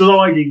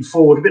gliding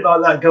forward, a bit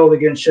like that goal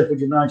against Sheffield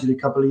United a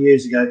couple of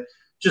years ago.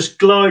 Just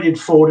glided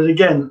forward, and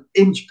again,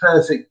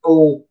 inch-perfect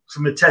ball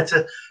from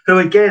Mateta, who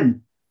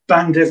again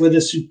banged it with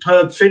a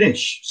superb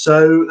finish.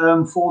 So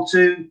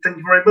 4-2, thank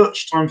you very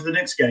much. Time for the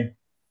next game.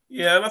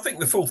 Yeah, and I think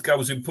the fourth goal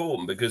was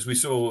important because we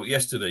saw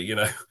yesterday,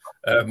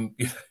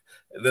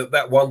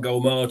 that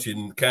 1-goal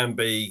margin can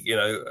be,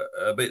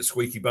 a bit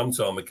squeaky bum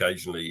time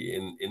occasionally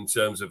in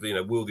terms of,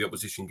 will the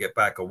opposition get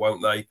back or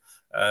won't they?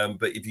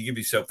 But if you give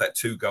yourself that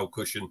 2-goal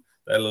cushion,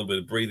 a little bit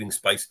of breathing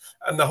space.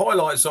 And the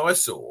highlights I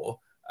saw,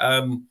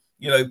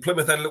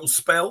 Plymouth had a little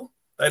spell.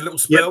 But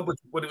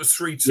when it was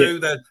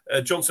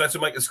 3-2, Johnson had to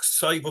make a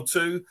save or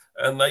two,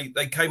 and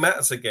they came at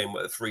us again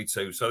with a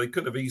 3-2, so they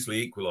could have easily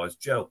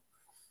equalised. Joe?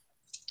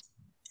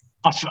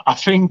 I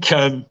think...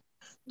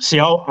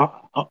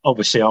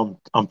 obviously,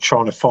 I'm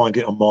trying to find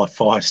it on my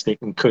Fire Stick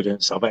and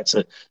couldn't, so I've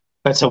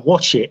had to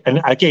watch it.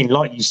 And again,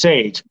 like you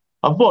said,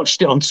 I've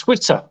watched it on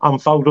Twitter,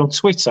 unfold on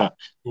Twitter,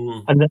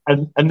 and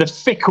the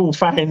fickle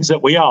fans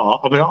that we are.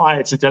 I mean, I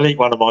had to delete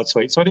one of my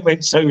tweets when it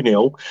went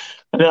 2-0,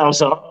 and then I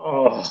was like,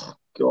 oh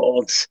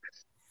God!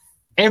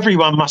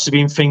 Everyone must have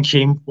been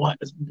thinking, why?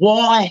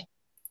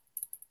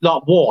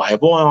 Why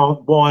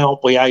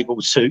aren't we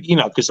able to?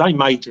 Because they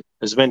made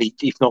as many,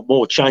 if not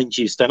more,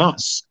 changes than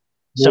us.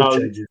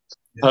 Changes.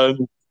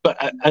 But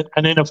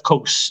then of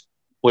course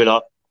we're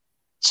like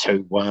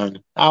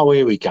 2-1. Oh,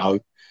 here we go.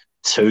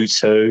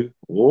 2-2.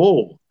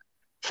 Oh,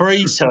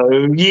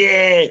 3-2.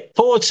 Yeah.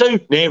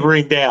 4-2. Never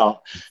in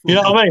doubt. You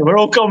know what I mean? We're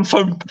all gone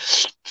from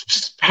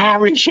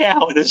Parish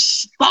out. The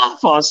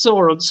stuff I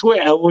saw on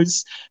Twitter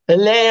was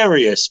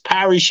hilarious.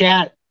 Parish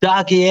out,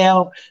 Dougie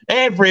out,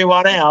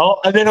 everyone out,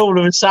 and then all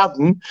of a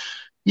sudden,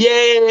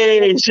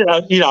 yes,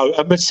 and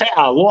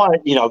Mateta, why,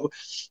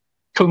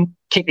 couldn't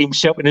kick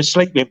himself in a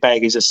sleeping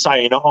bag is a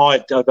saying that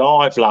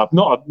I've loved,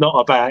 not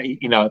about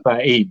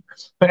about him.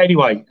 But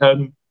anyway,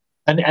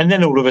 and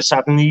then all of a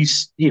sudden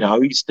he's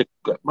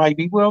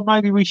maybe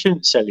we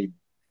shouldn't sell him.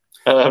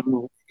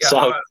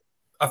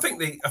 I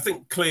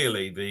think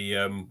clearly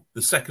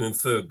the second and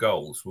third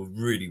goals were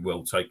really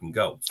well taken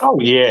goals. Oh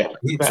yeah,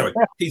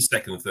 his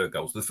second and third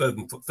goals, the third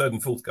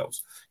and fourth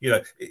goals.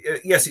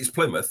 Yes, it's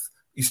Plymouth.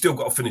 He's still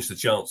got to finish the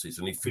chances,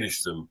 and he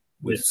finished them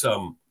with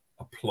some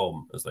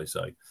aplomb, as they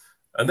say.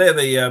 And they're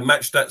the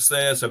match stats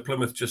there. So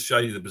Plymouth just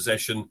showed you the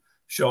possession,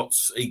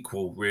 shots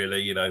equal,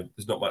 really.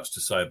 There's not much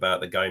to say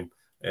about the game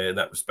in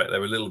that respect. They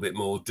were a little bit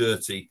more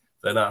dirty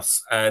than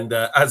us. And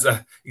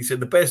he said,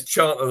 the best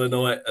chant of the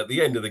night at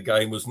the end of the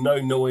game was "No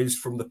noise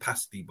from the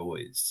pasty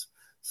boys."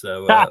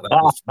 So that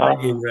was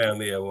ringing round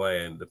the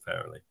away end,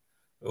 apparently.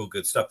 All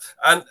good stuff.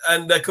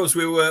 And of course,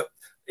 we were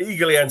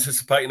eagerly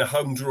anticipating a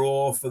home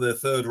draw for the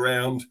third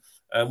round.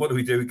 And what do?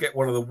 We get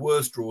one of the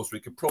worst draws we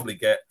could probably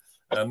get.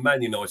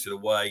 Man United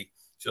away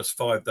just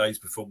 5 days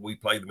before we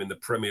play them in the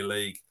Premier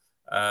League.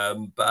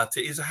 But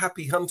it is a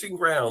happy hunting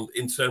ground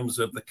in terms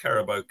of the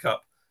Carabao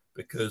Cup,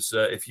 because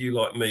if you,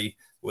 like me,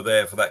 were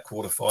there for that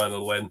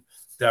quarter-final when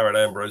Darren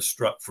Ambrose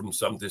struck from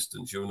some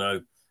distance, you'll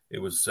know it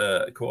was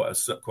quite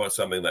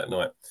something that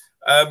night.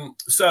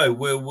 So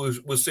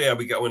we'll see how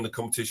we go in the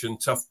competition.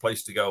 Tough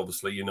place to go,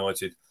 obviously,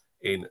 United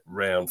in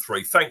round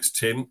 3. Thanks,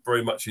 Tim,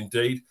 very much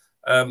indeed.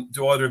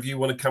 Do either of you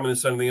want to come in and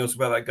say anything else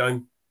about that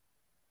game?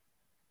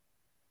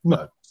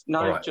 No,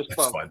 right,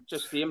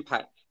 just the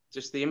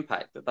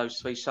impact that those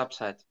 3 subs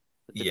had,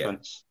 the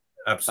difference.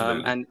 Yeah,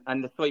 absolutely.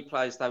 And the 3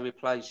 players they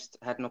replaced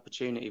had an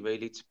opportunity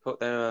really to put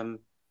their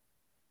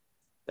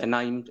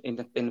name in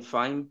the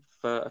frame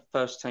for a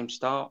first team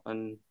start,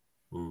 and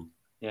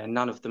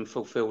none of them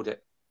fulfilled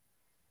it,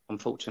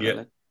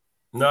 unfortunately. Yeah.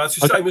 No, it's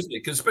the same, isn't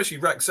it? Because especially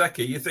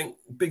Raksaki, you think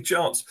big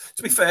chance.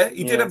 To be fair,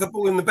 he did have the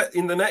ball in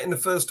the net in the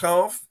first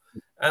half,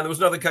 and there was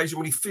another occasion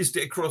when he fizzed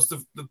it across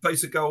the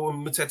pace of goal,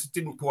 and Mateta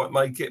didn't quite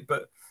make it,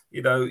 but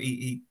he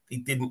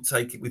didn't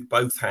take it with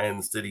both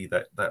hands, did he?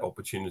 That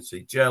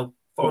opportunity. Gel,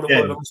 final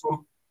word on this one.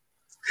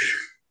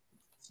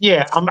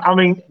 Yeah, I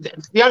mean,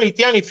 the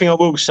only thing I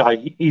will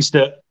say is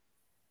that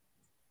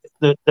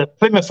the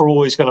Plymouth are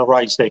always going to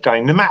raise their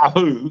game, no matter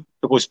who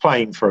was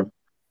playing for them.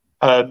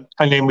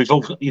 And then we've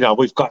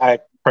got our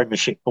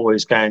Premiership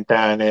boys going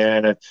down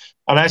there, and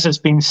as has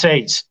been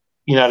said,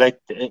 a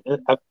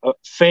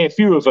fair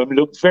few of them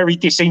looked very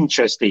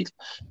disinterested,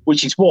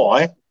 which is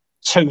why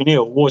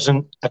 2-0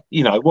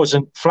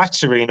 wasn't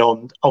flattering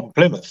on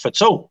Plymouth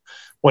at all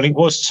when it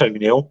was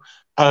 2-0.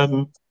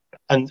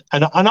 And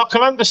I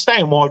can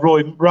understand why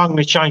Roy rung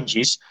the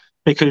changes,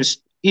 because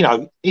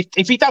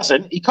if he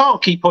doesn't, he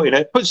can't keep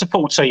puts the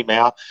full team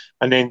out,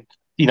 and then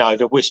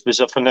the whispers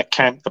are from the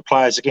camp, the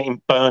players are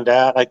getting burned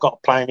out, they've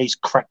got to play in these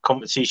crap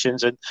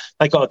competitions, and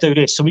they got to do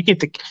this. So we give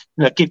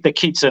the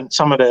kids and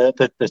some of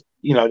the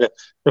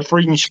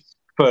fringe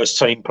first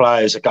team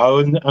players a go,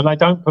 and they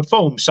don't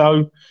perform.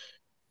 So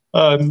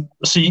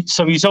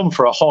he's on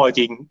for a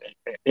hiding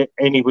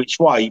any which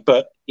way.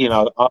 But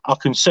I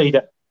can see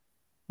that.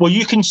 Well,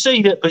 you can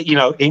see that, but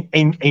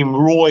in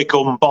Roy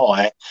gone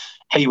by,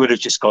 he would have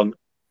just gone,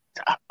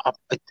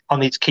 I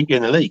need to keep you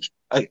in the league.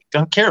 I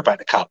don't care about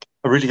the cup.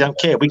 I really don't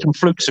care. We can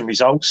fluke some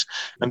results,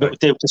 and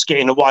they'll just get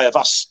in the way of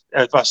us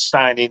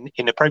staying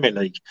in the Premier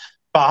League.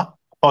 But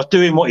by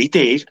doing what he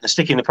did and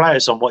sticking the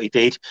players on what he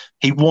did,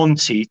 he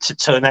wanted to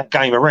turn that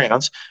game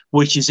around,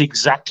 which is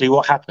exactly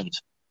what happened.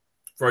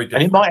 Very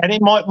and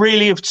it might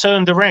really have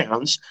turned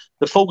around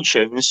the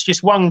fortunes.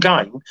 Just one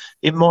game,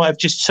 it might have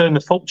just turned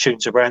the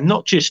fortunes around,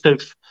 not just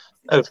of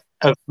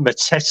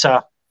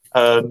Mateta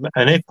and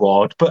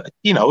Edouard, but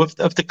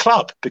of the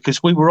club,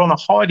 because we were on a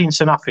hiding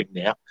to nothing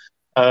now.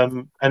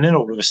 And then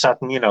all of a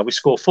sudden, we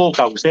score 4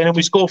 goals then, and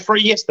we scored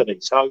 3 yesterday.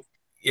 So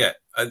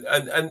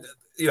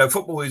and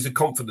football is a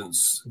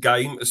confidence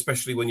game,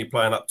 especially when you're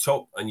playing up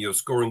top and you're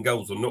scoring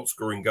goals or not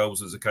scoring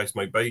goals, as the case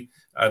may be.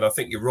 And I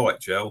think you're right,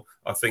 Joel.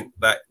 I think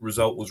that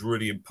result was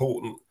really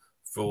important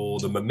for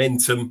the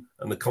momentum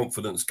and the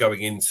confidence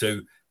going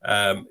into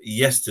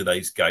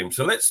yesterday's game.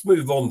 So let's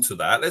move on to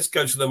that. Let's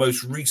go to the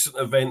most recent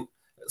event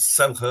at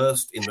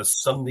Selhurst in the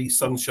Sunday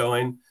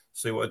sunshine.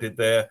 See what I did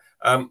there.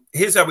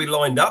 Here's how we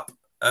lined up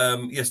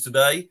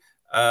yesterday.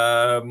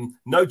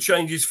 No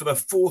changes for the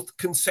 4th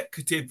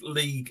consecutive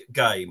league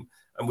game.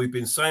 And we've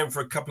been saying for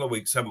a couple of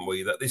weeks, haven't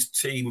we, that this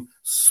team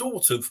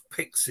sort of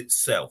picks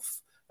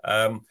itself.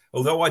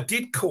 Although I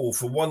did call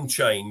for one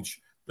change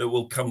that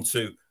we'll come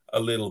to a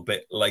little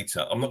bit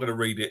later. I'm not going to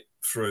read it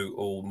through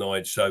all,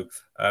 Nige, so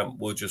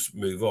we'll just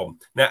move on.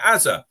 Now,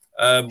 Azza,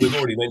 we've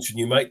already mentioned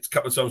you, mate, a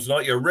couple of times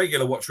tonight. You're a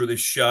regular watcher of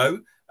this show.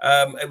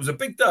 It was a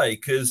big day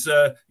because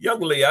young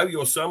Leo,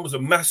 your son, was a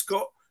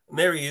mascot. And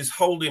there he is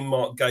holding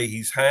Mark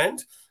Gahey's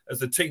hand as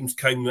the teams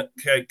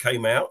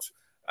came out.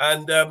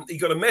 And he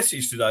got a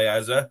message today,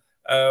 Azza,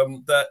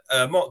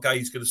 that Mark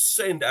Gahey's going to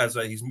send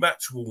Azza his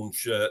match-worn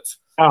shirt.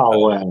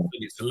 Oh, wow.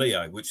 It's to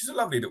Leo, which is a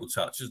lovely little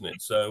touch, isn't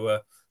it? So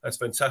that's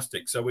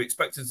fantastic. So we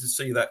expected to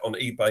see that on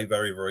eBay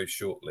very, very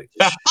shortly.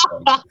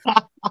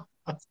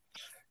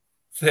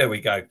 There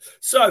we go.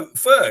 So,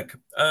 Ferg,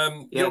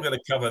 you're going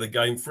to cover the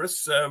game for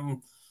us.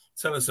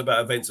 tell us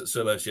about events at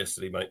Selhurst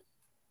yesterday, mate.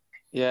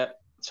 Yeah,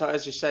 so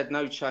as you said,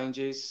 no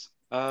changes.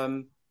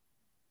 Not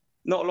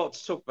a lot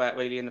to talk about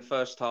really in the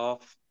first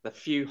half. A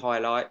few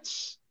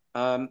highlights.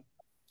 So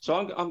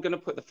I'm going to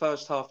put the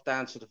first half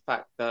down to the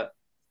fact that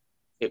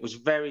it was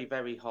very,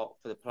 very hot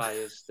for the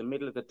players. The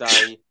middle of the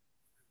day,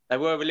 they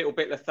were a little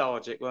bit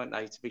lethargic, weren't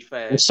they? To be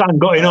fair, The sun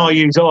got in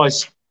IU's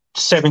eyes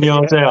 7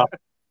 yards out.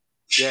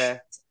 Yeah.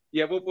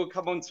 We'll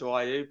come on to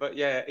IU, but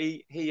yeah,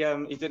 he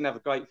didn't have a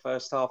great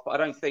first half. But I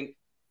don't think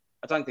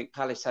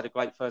Palace had a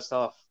great first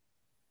half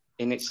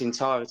in its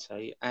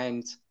entirety,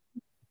 and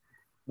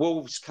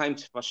Wolves came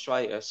to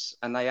frustrate us,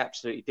 and they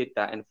absolutely did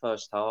that in the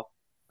first half.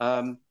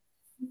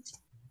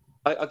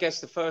 I guess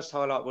the first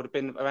highlight would have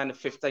been around the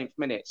 15th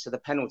minute, so the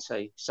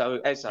penalty. So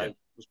Eze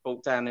was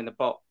brought down in the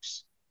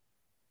box,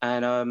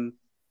 and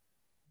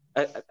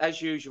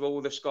as usual,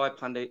 all the Sky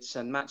pundits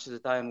and Match of the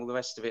Day and all the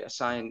rest of it are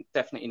saying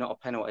definitely not a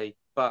penalty,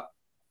 but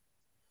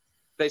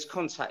there's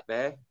contact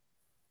there.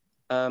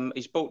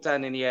 He's brought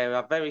down in the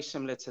area, very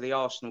similar to the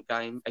Arsenal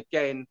game.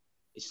 Again,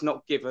 it's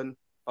not given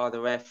by the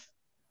ref,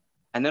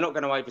 and they're not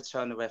going to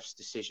overturn the ref's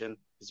decision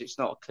because it's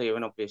not a clear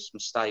and obvious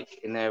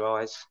mistake in their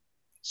eyes.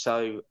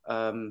 So,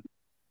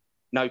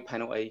 no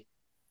penalty.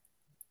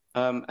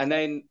 And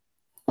then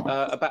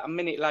about a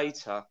minute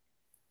later,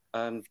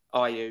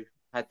 IU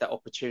had that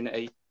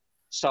opportunity.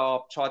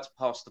 Saab tried to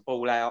pass the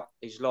ball out.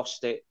 He's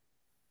lost it.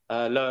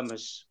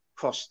 Lerma's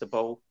crossed the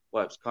ball.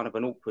 Well, it's kind of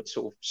an awkward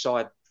sort of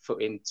side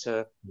footing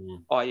to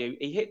IU.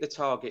 He hit the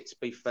target, to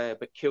be fair,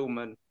 but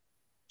Kilman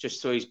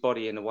just threw his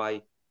body in the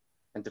way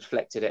and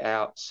deflected it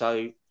out.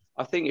 So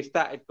I think if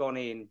that had gone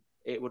in,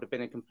 it would have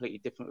been a completely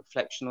different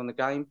reflection on the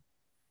game.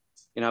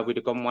 You know, we'd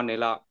have gone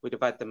 1-0 up. We'd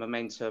have had the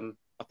momentum.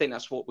 I think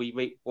that's what we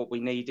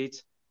needed.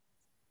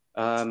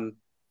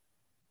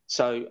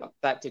 So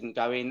that didn't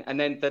go in. And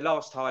then the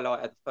last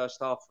highlight of the first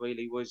half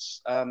really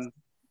was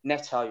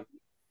Neto.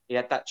 He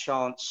had that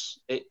chance.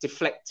 It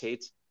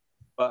deflected,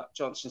 but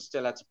Johnson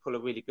still had to pull a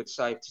really good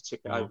save to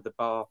tip it over the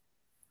bar.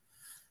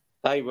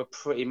 They were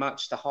pretty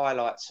much the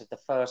highlights of the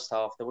first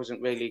half. There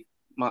wasn't really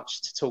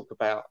much to talk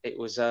about. It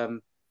was a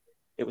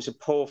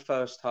poor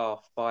first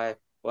half by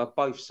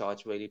both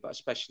sides really, but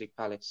especially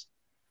Palace.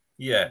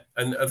 Yeah,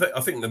 and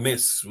I think the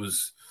miss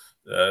was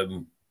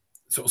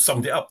sort of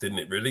summed it up, didn't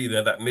it? Really,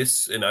 that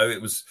miss.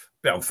 It was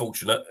a bit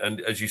unfortunate,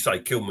 and as you say,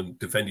 Kilman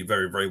defended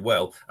very, very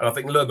well. And I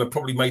think Lerma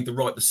probably made the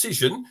right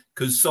decision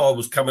because Sarr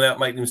was coming out,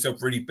 making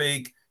himself really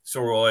big.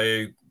 Saw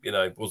IU,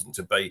 wasn't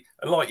to be.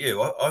 And like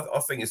you,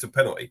 I think it's a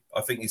penalty.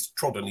 I think he's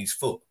trod on his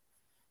foot.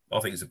 I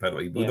think it's a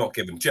penalty. We're not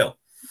giving gel.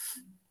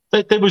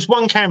 There was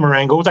one camera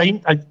angle.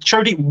 They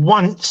showed it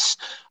once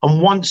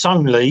and once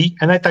only,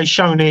 and had they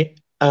shown it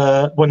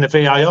when the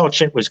VAR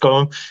check was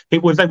gone, they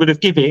would have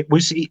given it.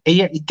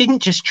 He didn't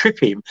just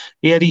trip him;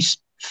 he had his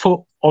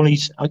foot on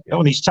his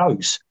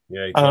toes.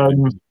 Yeah.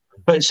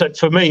 But so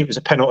for me, it was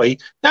a penalty.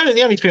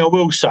 The only thing I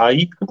will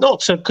say,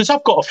 because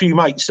I've got a few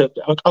mates in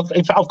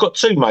fact, I've got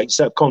two mates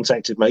that have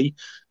contacted me,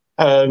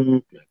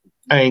 and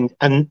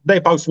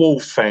they're both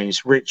Wolves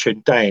fans, Rich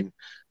and Dan.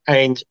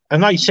 And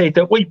they said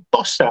that we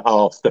bossed that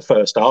half, the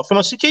first half. And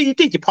I said, yeah, you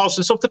did. You passed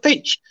us off the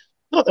pitch.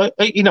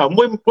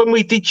 When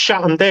we did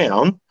shut them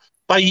down,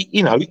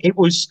 it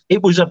was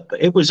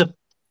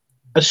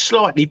a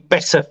slightly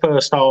better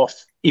first half.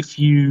 It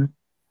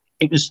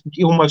was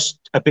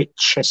almost a bit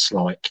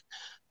chess-like.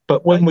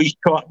 But when we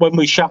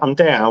shut them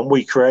down,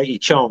 we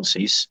created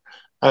chances.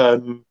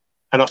 And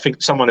I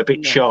think someone a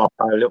bit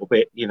sharper, a little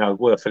bit,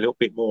 worth a little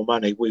bit more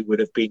money, we would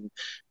have been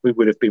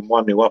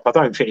 1-0 up. I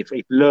don't think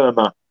if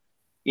Lerma,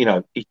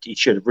 he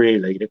should have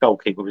really. The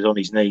goalkeeper was on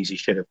his knees. He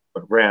should have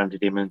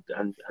rounded him and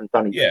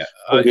done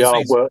all the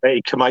hard work that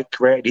he can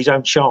create his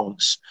own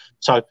chance.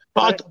 So,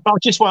 I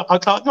just want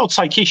I not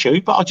take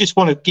issue, but I just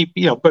want to give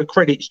but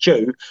credit's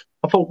due.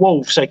 I thought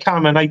Wolves they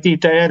come and they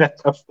had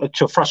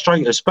to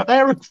frustrate us, but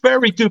they're a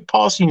very good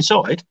passing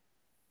side.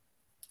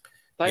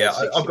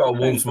 I've got a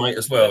Wolves mate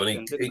as well,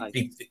 and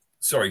he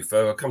sorry,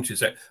 Fo, I'll come to you in a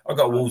sec. I've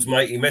got a Wolves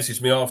mate. He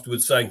messaged me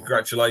afterwards saying,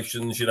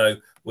 "Congratulations,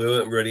 we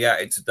weren't really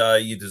at it today.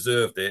 You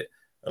deserved it."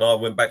 And I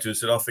went back to him and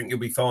said, I think you'll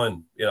be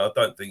fine. I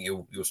don't think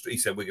you'll he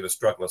said, we're going to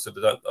struggle. I said,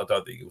 I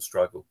don't think you'll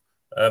struggle.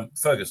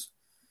 Fergus.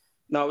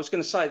 No, I was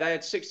going to say they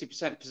had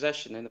 60%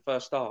 possession in the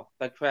first half.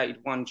 They created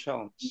one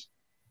chance.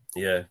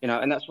 Yeah.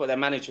 And that's what their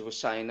manager was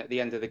saying at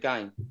the end of the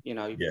game.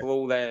 For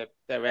all their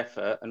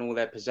effort and all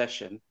their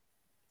possession,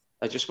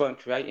 they just weren't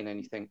creating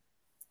anything.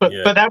 But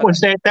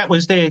that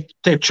was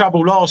their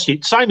trouble last year.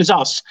 Same as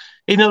us.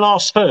 In the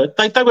last third,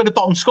 they were the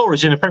bottom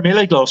scorers in the Premier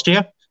League last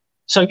year.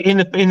 So in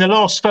the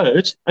last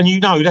third, and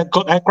they've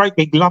got that great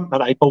big lump that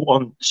they bought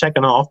on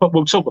second half, but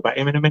we'll talk about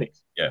him in a minute.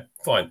 Yeah,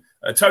 fine.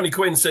 Tony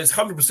Quinn says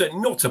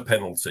 100% not a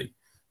penalty.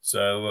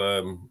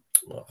 So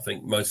I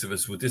think most of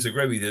us would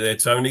disagree with you there,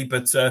 Tony.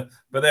 But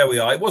there we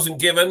are. It wasn't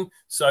given,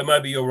 so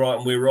maybe you're right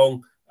and we're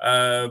wrong.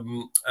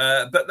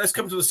 But let's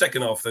come to the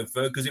second half then,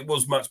 because it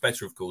was much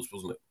better, of course,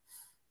 wasn't it?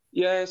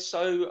 Yeah,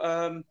 so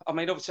I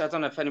mean, obviously, I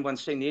don't know if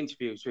anyone's seen the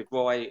interviews with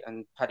Roy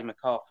and Paddy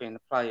McCarthy and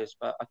the players,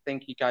 but I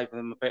think he gave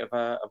them a bit of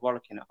a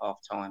rollicking at half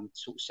time.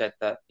 Sort of said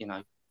that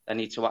they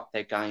need to up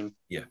their game.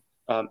 Yeah.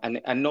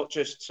 And not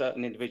just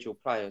certain individual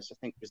players. I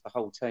think it was the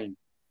whole team.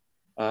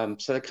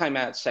 So they came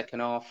out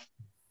second half,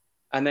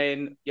 and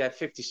then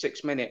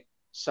 56 minute.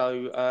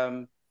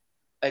 So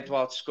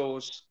Edouard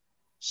scores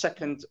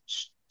second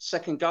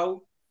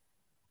goal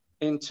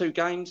in 2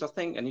 games, I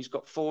think, and he's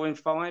got 4 in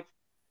 5.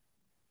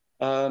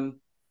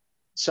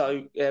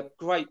 So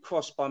great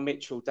cross by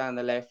Mitchell down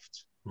the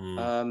left,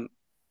 and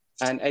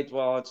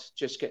Edouard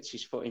just gets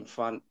his foot in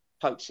front,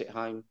 pokes it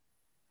home.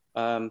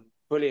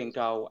 Brilliant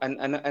goal,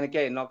 and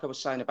again, like I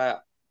was saying about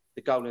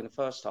the goal in the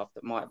first half,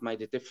 that might have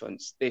made a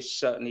difference. This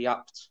certainly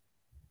upped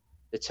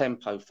the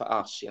tempo for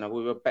us. We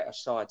were a better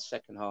side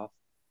second half,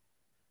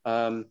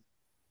 and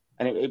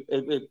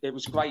it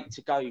was great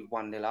to go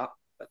 1-0 up,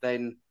 but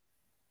then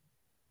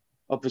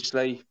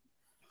obviously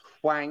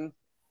Hwang,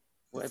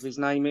 whatever his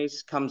name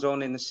is, comes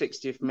on in the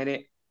 60th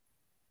minute.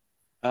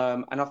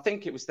 And I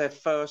think it was their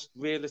first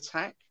real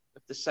attack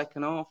of the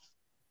second half,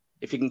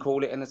 if you can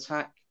call it an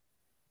attack.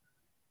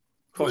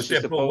 It was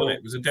a dead ball, wasn't it?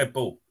 It was a dead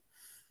ball.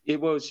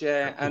 It was,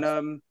 yeah.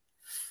 And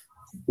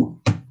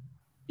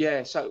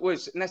so it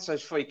was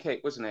Neto's free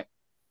kick, wasn't it?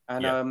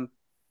 And I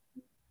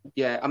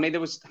mean,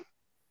 there was...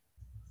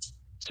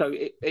 So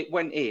it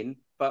went in,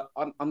 but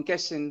I'm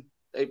guessing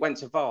it went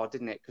to VAR,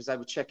 didn't it? Because they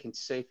were checking to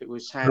see if it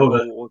was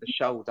handball or the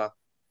shoulder.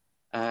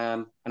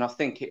 And I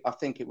think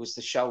it was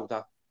the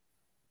shoulder.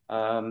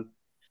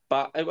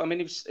 But I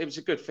mean, it was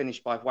a good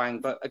finish by Hwang.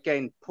 But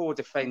again, poor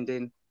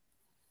defending.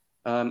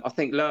 I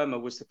think Lerma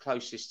was the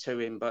closest to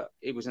him, but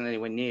he wasn't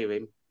anywhere near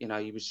him.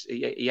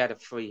 He had a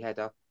free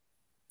header.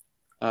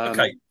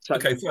 Okay,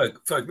 Ferg,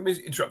 let me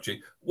interrupt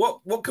you.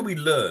 What can we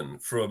learn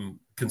from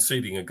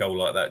conceding a goal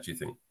like that, do you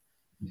think?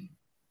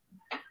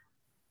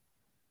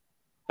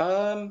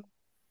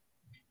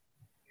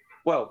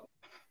 Well,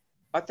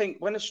 I think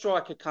when a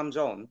striker comes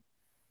on,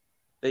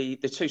 the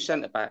 2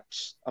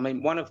 centre-backs, I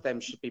mean, one of them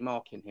should be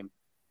marking him.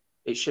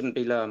 It shouldn't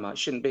be Lerma. It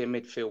shouldn't be a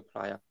midfield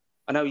player.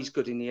 I know he's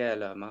good in the air,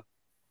 Lerma,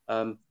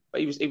 but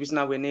he was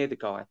nowhere near the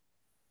guy.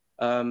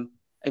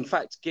 In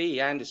fact, Guy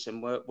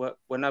Anderson were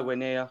nowhere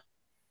near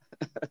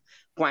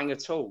Hwang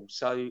at all.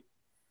 So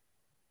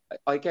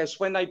I guess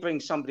when they bring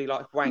somebody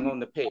like Hwang on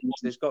the pitch,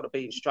 there's got to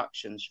be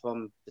instructions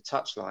from the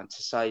touchline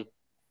to say,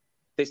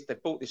 they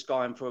brought this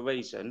guy in for a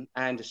reason.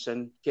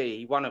 Anderson,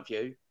 Guy, one of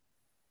you,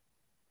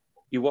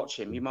 you watch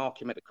him, you mark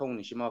him at the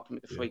corners, you mark him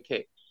at the free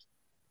kicks.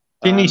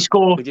 Didn't he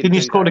score? Didn't he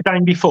score the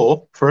game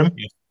before for him?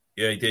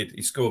 Yeah, he did.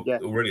 He scored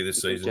already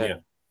this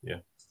season. Yeah.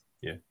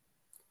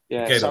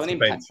 Again, so an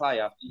impact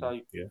player. So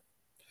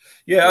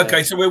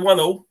Okay. So we're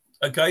 1-1.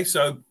 Okay,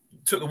 so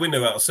took the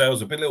window out of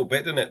sails a little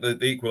bit, didn't it?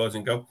 The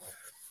equalising goal.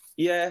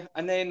 Yeah,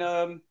 and then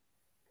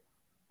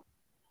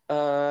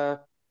what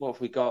have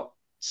we got?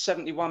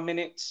 71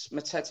 minutes.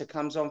 Mateta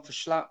comes on for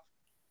Schlupp.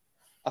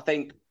 I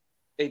think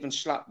even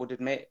Schlupp would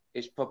admit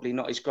it's probably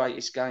not his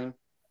greatest game.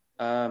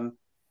 I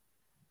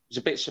was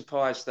a bit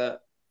surprised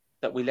that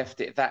we left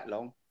it that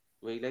long,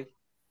 really,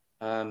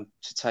 to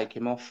take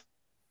him off.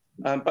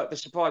 But the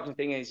surprising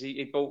thing is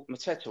he brought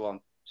Mateta on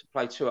to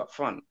play 2 up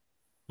front,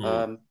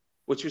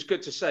 which was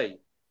good to see.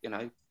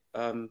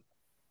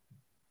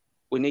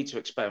 We need to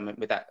experiment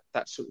with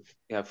that sort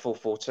of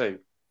 4-4-2.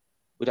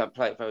 We don't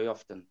play it very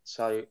often.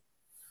 So,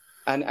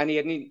 and he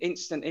had an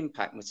instant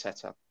impact,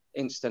 Mateta.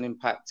 Instant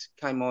impact,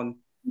 came on.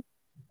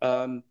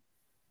 I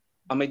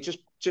mean,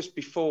 just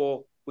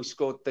before we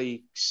scored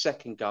the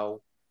second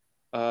goal,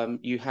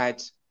 you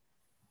had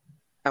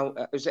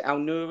was it Al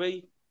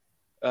Nouri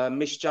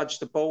misjudged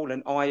the ball,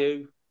 and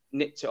Ayew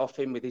nipped it off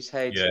him with his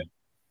head,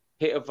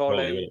 hit a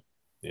volley,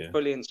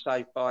 brilliant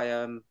save by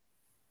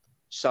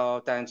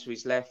Sarr down to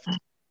his left,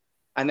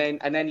 and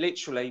then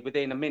literally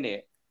within a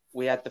minute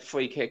we had the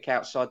free kick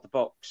outside the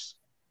box,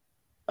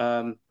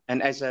 and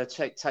Eza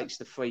takes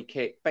the free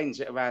kick, bends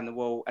it around the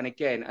wall, and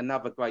again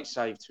another great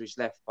save to his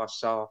left by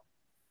Sarr.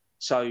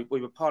 So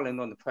we were piling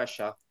on the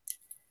pressure.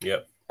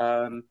 Yep.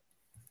 And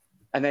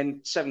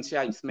then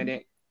 78th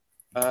minute,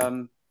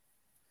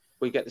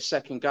 we get the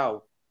second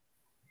goal.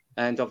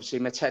 And obviously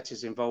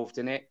Mateta's involved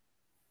in it.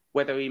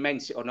 Whether he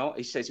meant it or not,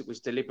 he says it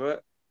was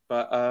deliberate.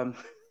 But Go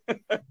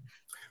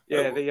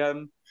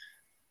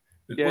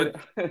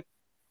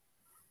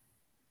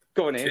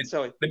on, Ian,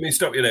 sorry. Let me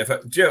stop you there.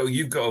 Joe,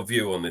 you've got a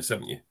view on this,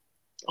 haven't you?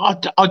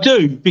 I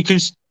do,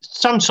 because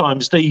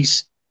sometimes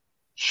these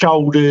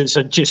shoulders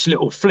are just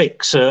little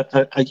flicks. They're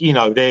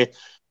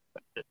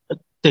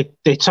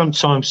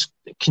sometimes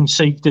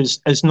conceived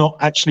as not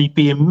actually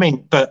being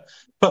meant. But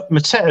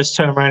Mateta's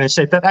turned around and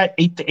said that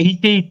he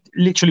did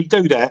literally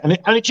do that,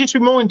 and it just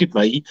reminded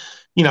me,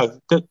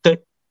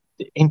 that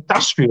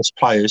industrious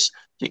players.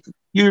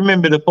 You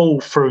remember the ball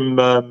from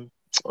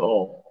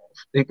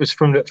it was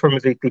from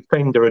the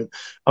defender, and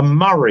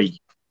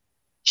Murray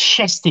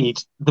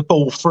chested the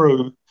ball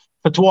through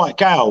for Dwight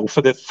Gale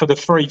for the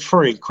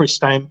 3-3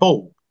 Christian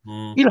ball.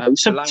 You know,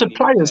 some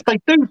players, they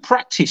do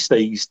practice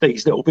these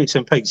little bits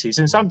and pieces,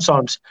 and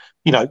sometimes,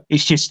 you know,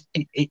 it's just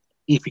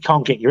if you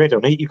can't get your head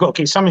on it, you've got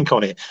to get something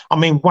on it. I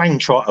mean, Wang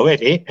tried to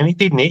head it, and he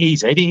didn't hit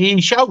his head; he hit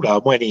his shoulder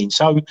and went in.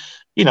 So,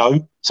 you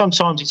know,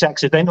 sometimes it's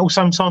accidental,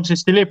 sometimes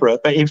it's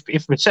deliberate. But if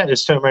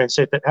Mateta's turned around and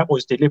said that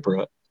was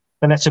deliberate,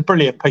 then that's a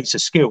brilliant piece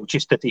of skill,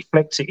 just to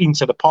deflect it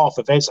into the path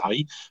of Eze,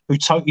 who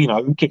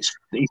gets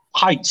his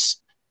pace.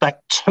 That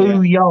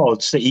 2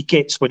 yards that he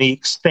gets when he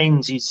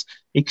extends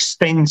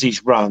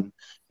his run,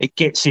 it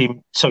gets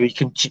him so he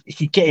can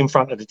get in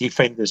front of the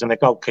defenders and the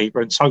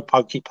goalkeeper and toe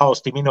poke it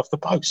past him in off the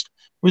post.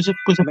 It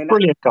was a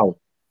brilliant goal.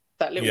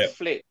 That little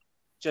flip,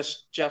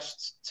 just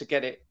to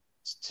get it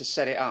to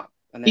set it up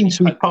and then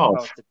into his path.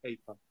 Past the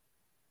keeper.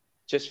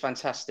 Just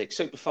fantastic,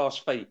 super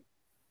fast feet.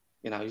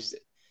 You know,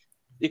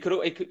 you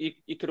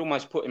could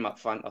almost put him up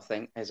front, I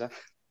think, Eze,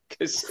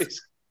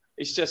 because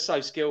he's just so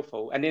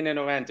skillful, and in and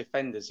around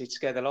defenders, he'd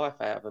scare the life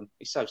out of them.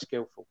 He's so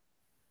skillful.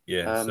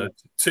 Yeah, so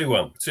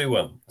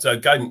 2-1. So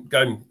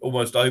game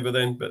almost over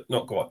then, but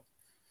not quite.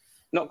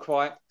 Not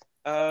quite.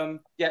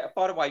 Yeah.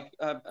 By the way,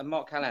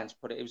 Mark Callahan's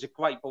put it. It was a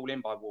great ball in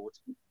by Ward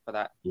for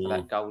that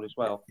goal as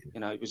well. You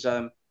know, it was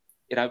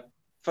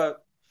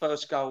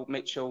first goal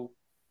Mitchell,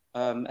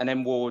 and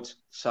then Ward.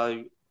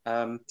 So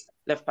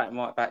left back and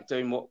right back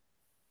doing what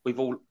we've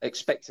all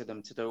expected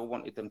them to do or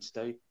wanted them to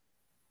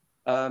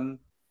do.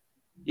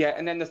 Yeah,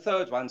 and then the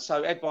third one.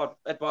 So Edouard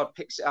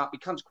picks it up. He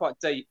comes quite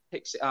deep,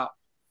 picks it up,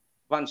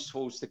 runs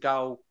towards the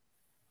goal.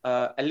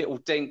 A little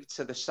dink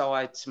to the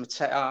side to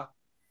Mateta.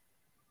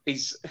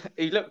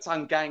 He looked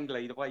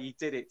ungangly the way he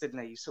did it, didn't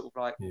he? He sort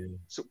of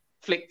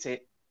flicked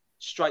it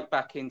straight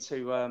back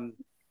into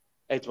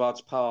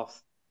Edouard's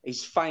path.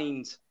 He's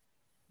feigned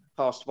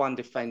past one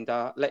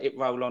defender, let it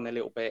roll on a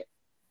little bit,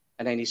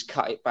 and then he's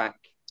cut it back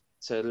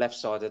to the left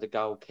side of the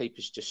goal.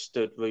 Keeper's just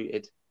stood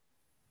rooted.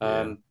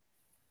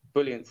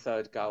 Brilliant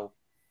third goal.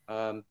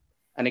 And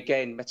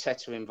again,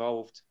 Mateta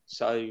involved.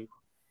 So, you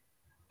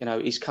know,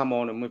 he's come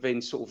on and within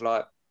sort of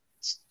like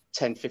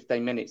 10,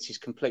 15 minutes, he's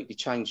completely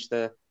changed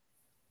the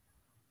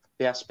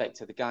aspect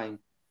of the game.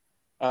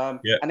 And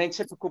then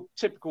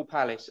typical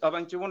Palace. I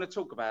mean, do you want to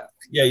talk about?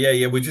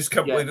 Yeah. We just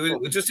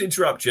we'll just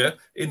interrupt you.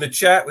 In the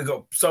chat, we've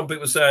got some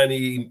people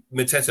saying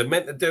Mateta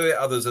meant to do it.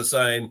 Others are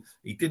saying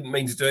he didn't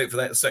mean to do it for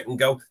that second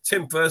goal.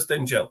 Tim first,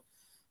 then Joe.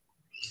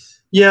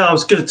 Yeah, I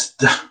was good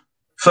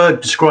for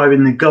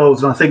describing the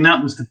goals, and I think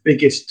that was the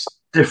biggest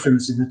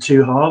difference in the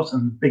two halves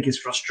and the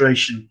biggest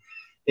frustration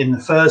in the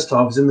first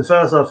half. In the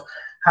first half,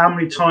 how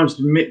many times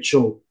did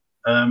Mitchell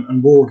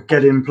and Ward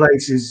get in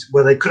places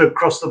where they could have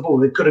crossed the ball?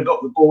 They could have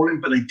got the ball in,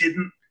 but they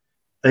didn't.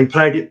 They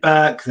played it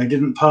back. They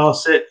didn't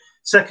pass it.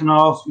 Second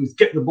half, we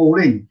get the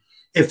ball in.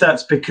 If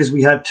that's because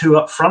we had two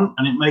up front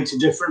and it makes a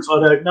difference,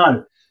 I don't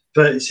know.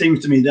 But it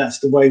seems to me that's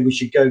the way we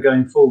should go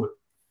going forward.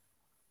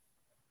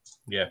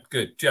 Yeah,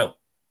 good. Joe.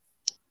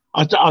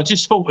 I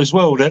just thought as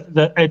well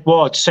that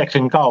Edouard's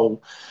second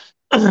goal,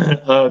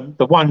 the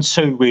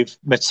 1-2 with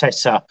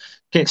Mateta,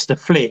 gets the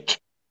flick,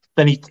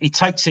 then he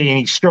takes it in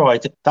his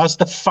stride, does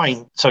the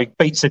feint, so he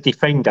beats the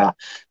defender,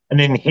 and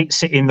then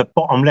hits it in the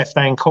bottom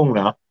left-hand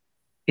corner,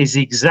 is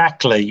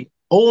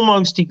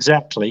almost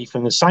exactly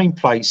from the same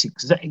place,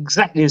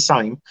 exactly the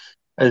same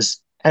as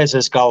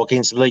Eze's goal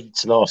against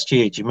Leeds last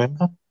year. Do you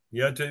remember?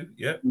 Yeah, I do.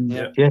 Yeah.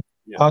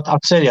 I'll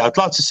tell you, I'd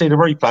like to see the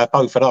replay of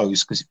both of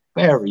those because it's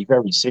very,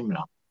 very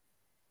similar.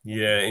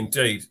 Yeah,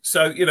 indeed.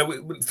 So, you know,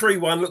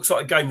 3-1 looks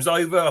like the game's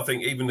over. I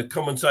think even the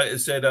commentator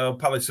said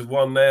Palace have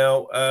won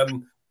now.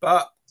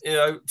 But, you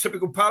know,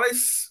 typical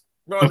Palace,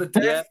 rather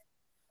deaf. Yeah.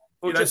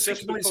 Well, you know,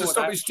 6 minutes of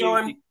stoppage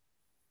time.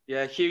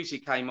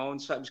 Hughesy came on,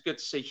 so it was good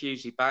to see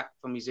Hughesy back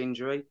from his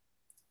injury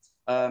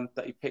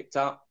that he picked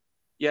up.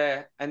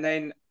 Yeah, and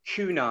then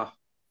Kuna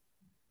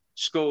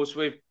scores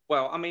with,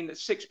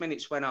 6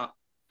 minutes went up.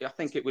 I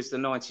think it was the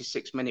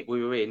 96th minute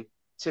we were in.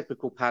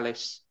 Typical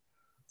Palace.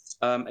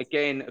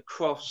 Again,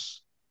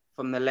 across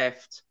from the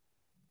left,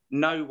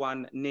 no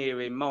one near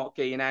him. Mark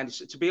Gee and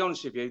Anderson. To be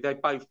honest with you, they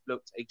both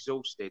looked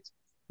exhausted.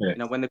 Yeah. You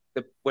know, when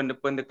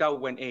the goal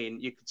went in,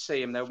 you could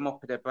see them. They were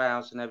mopping their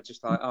brows and they were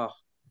just like, oh,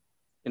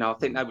 you know, I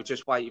think they were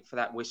just waiting for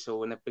that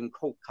whistle and they've been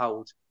caught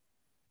cold.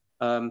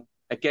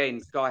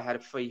 Again, Guy had a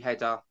free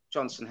header.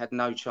 Johnson had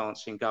no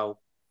chance in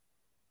goal.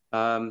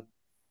 And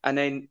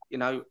then, you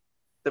know,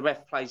 the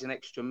ref plays an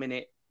extra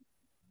minute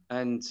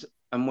and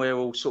we're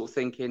all sort of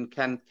thinking,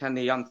 can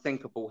the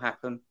unthinkable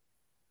happen?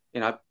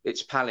 You know,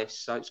 it's Palace,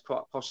 so it's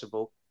quite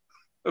possible.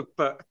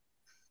 but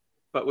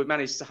we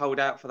managed to hold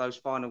out for those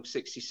final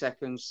 60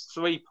 seconds.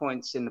 3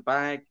 points in the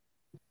bag,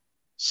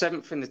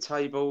 7th in the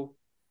table.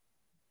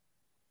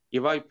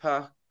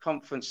 Europa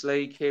Conference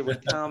League, here we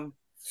come.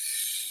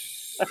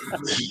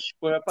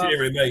 We're above.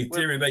 Dear me.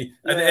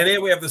 Yeah. And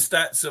here we have the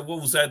stats.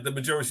 Wolves had the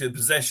majority of the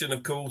possession,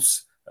 of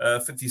course,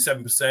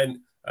 57%.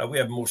 We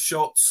have more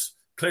shots.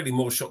 Clearly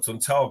more shots on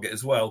target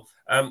as well.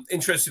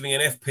 Interestingly,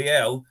 in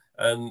FPL,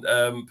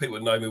 and people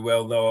that know me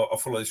well know I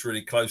follow this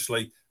really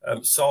closely,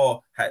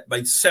 Sarr had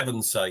made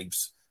 7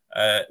 saves.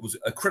 Was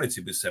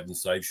accredited with 7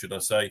 saves, should I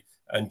say,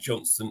 and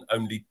Johnson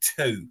only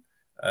 2.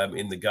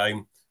 in the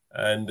game,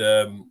 and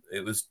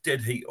it was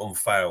dead heat on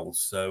fouls.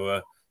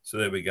 So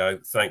there we go.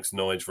 Thanks,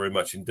 Nige, very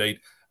much indeed.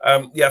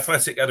 The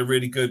Athletic had a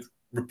really good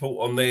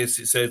report on this.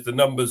 It says the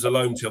numbers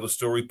alone tell the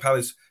story.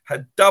 Palace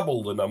had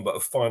double the number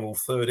of final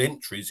third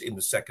entries in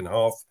the second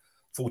half,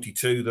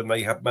 42, than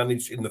they had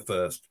managed in the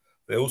first.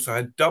 They also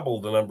had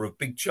double the number of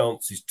big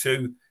chances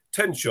too,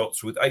 10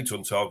 shots with 8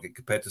 on target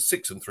compared to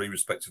 6 and 3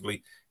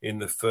 respectively in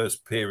the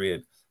first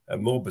period,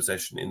 and more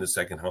possession in the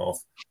second half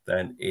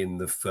than in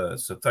the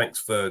first. So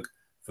thanks, Ferg,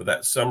 for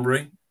that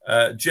summary.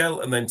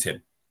 Gel and then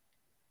Tim.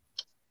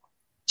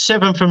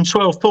 7 from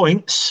 12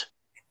 points.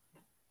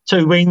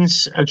 2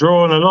 wins, a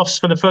draw and a loss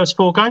for the first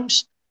 4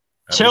 games.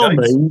 Tell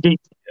me,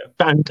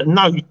 and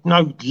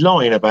no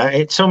lying about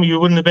it, tell me you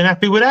wouldn't have been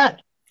happy with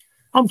that.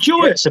 I'm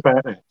joyous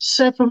about that.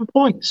 7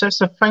 points.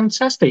 That's a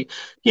fantastic.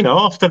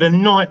 After the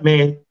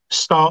nightmare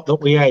start that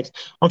we had,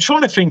 I'm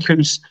trying to think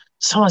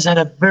someone's had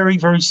a very,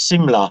 very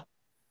similar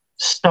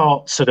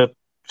start to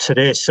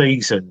their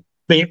season.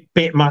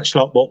 Bit much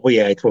like what we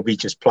had, where we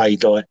just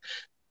played like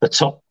the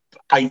top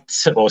 8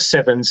 or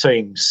 7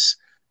 teams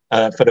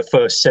for the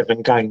first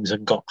 7 games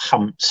and got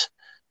humped.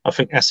 I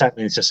think that's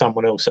happening to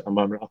someone else at the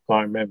moment. I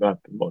can't remember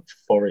what,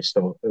 Forest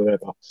or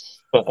whoever.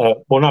 But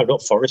well, no,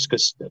 not Forest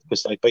because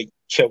they beat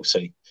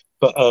Chelsea.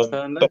 But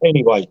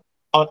anyway,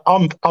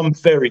 I'm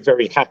very,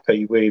 very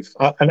happy with.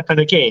 And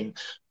again,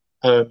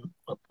 I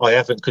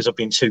haven't, because I've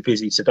been too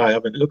busy today. I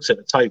haven't looked at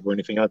the table or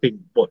anything. I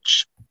didn't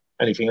watch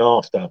anything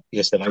after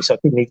yesterday, so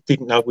I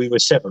didn't know we were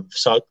 7th.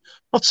 So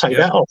I'd say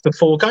that after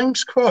 4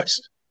 games,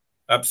 Christ.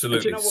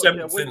 Absolutely. You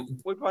know what?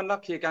 We were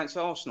unlucky against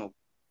Arsenal.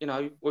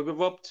 We were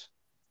robbed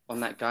on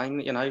that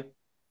game.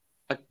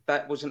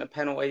 That wasn't a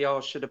penalty.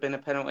 Ours should have been a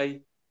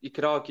penalty. You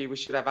could argue we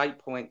should have 8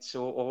 points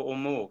or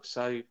more.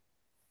 So,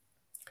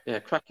 yeah,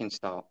 cracking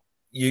start.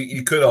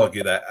 You could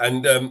argue that.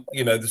 And,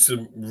 there's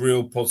some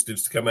real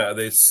positives to come out of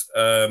this.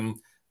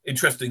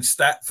 Interesting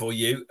stat for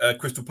you.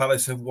 Crystal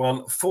Palace have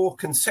won 4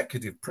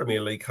 consecutive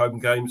Premier League home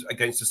games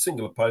against a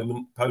single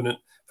opponent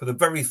for the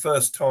very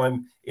first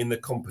time in the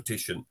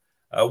competition.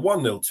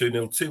 1-0,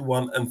 2-0,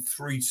 2-1 and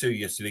 3-2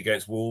 yesterday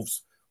against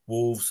Wolves.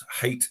 Wolves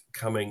hate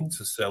coming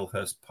to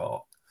Selhurst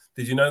Park.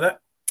 Did you know that?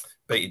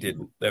 Bet you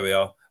didn't. There we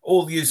are.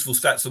 All the useful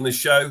stats on this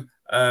show,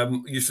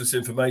 useless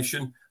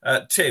information.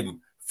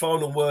 Tim,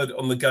 final word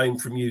on the game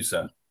from you,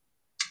 sir.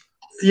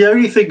 The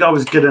only thing I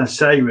was going to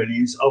say really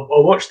is I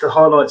watched the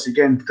highlights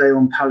again today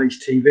on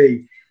Palace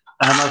TV,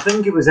 and I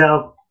think it was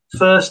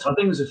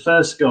the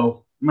first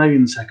goal, maybe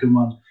in the second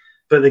one,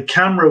 but the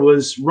camera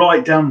was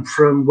right down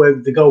from where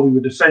the goal we were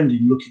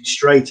defending, looking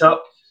straight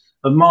up,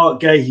 and Mark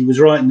Gahey was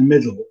right in the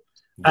middle.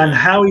 Yeah. And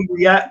how he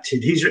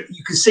reacted,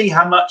 you could see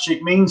how much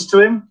it means to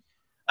him.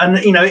 And,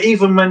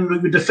 even when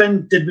we did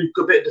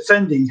a bit of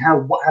defending,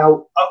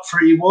 how up for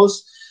he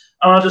was.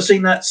 And I just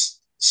think that's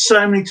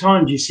so many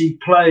times you see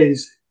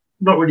players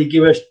not really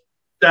give a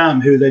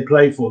damn who they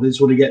play for. They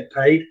just want to get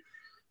paid.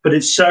 But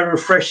it's so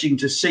refreshing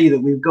to see that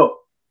we've got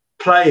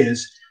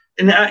players,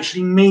 and it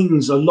actually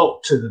means a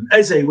lot to them.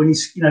 Eze, when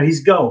his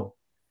goal,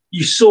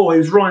 you saw he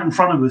was right in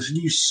front of us, and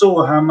you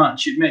saw how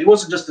much it meant. It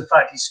wasn't just the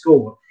fact he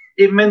scored;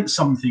 it meant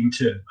something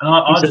to him.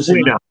 And he's a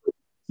winner.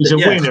 He's a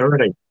winner,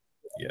 isn't he?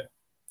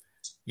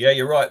 Yeah,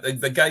 you're right.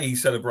 The Gahey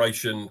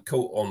celebration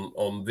caught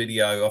on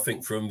video, I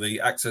think, from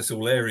the Access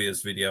All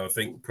Areas video. I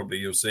think probably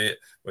you'll see it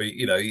where,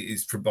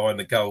 he's behind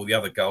the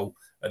other goal,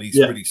 and he's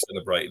really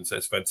celebrating. So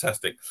it's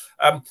fantastic.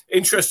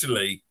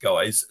 Interestingly,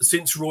 guys,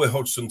 since Roy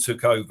Hodgson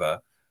took over,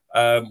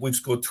 we've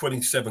scored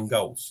 27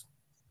 goals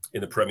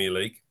in the Premier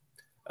League,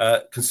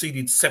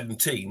 conceded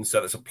 17. So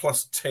that's a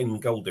plus 10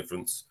 goal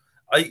difference,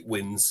 8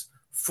 wins,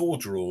 4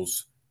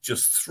 draws,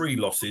 just 3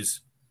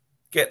 losses.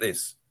 Get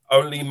this.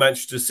 Only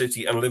Manchester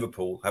City and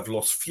Liverpool have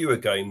lost fewer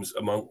games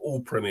among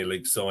all Premier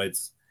League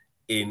sides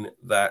in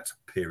that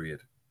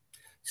period.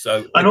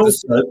 So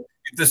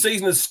if the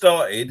season has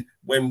started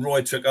when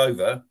Roy took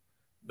over,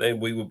 then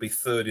we would be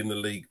 3rd in the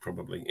league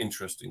probably.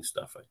 Interesting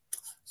stuff.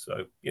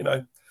 So,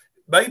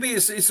 maybe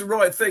it's the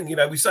right thing.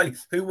 We say,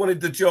 who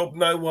wanted the job?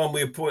 No one.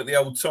 We appoint the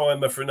old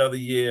timer for another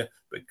year,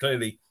 but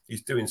clearly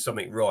he's doing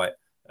something right.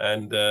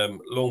 And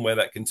long may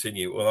that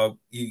continue. Well,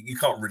 you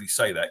can't really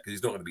say that because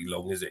he's not going to be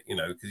long, is it?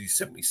 Because he's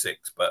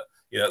 76. But,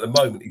 at the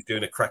moment, he's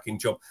doing a cracking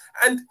job.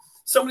 And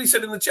somebody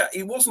said in the chat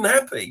he wasn't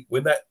happy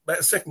with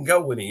that second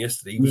goal winning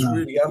yesterday. He was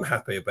really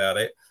unhappy about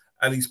it.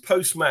 And his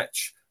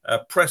post-match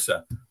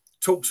presser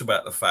talks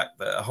about the fact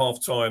that at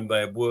half-time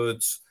they had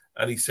words,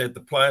 and he said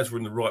the players were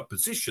in the right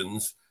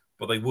positions,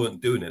 but they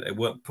weren't doing it. They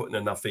weren't putting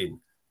enough in.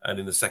 And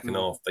in the second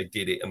half, they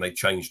did it and they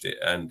changed it.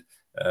 And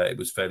it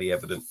was fairly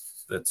evident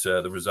that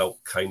the result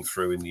came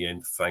through in the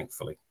end,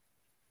 thankfully.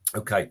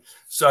 Okay,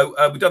 so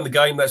we've done the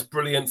game. That's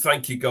brilliant.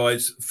 Thank you,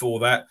 guys, for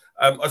that.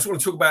 I just want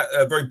to talk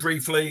about very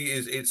briefly,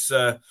 it's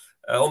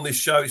on this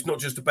show, it's not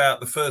just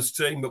about the first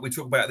team, but we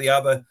talk about the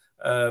other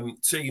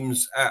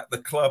teams at the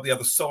club, the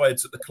other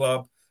sides at the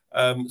club.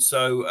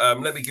 So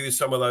let me give you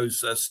some of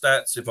those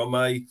stats, if I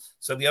may.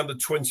 So the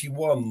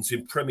under-21s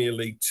in Premier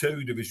League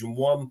 2, Division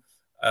 1,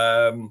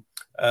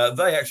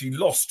 they actually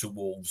lost to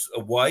Wolves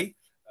away.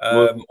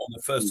 on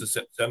the 1st of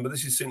September.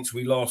 This is since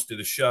we last did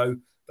a show.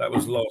 That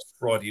was last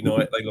Friday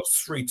night. They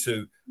lost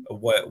 3-2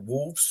 away at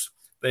Wolves.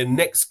 Their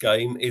next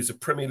game is a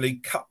Premier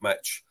League Cup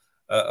match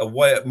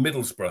away at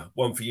Middlesbrough,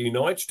 one for you,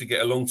 Nige, to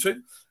get along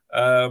to,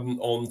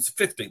 on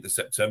 15th of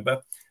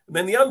September. And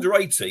then the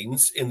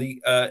under-18s in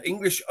the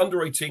English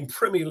under-18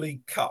 Premier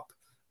League Cup.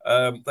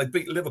 They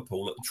beat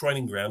Liverpool at the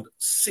training ground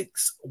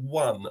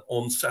 6-1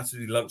 on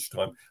Saturday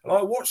lunchtime. And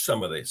I watched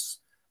some of this,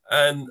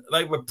 and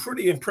they were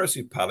pretty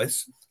impressive,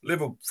 Palace.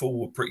 Liverpool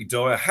were pretty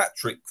dire.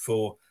 Hat-trick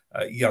for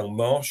young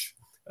Marsh.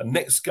 And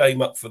next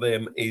game up for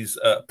them is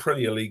a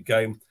Premier League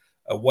game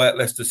away at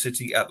Leicester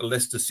City at the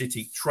Leicester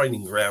City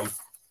training ground.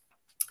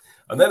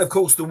 And then, of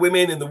course, the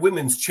women in the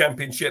Women's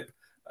Championship.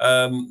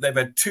 They've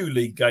had 2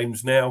 league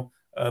games now.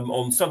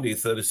 On Sunday,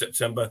 the 3rd of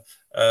September,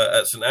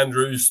 at St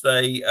Andrews,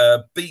 they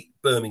beat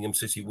Birmingham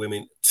City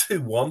women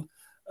 2-1.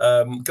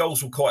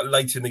 Goals were quite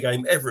late in the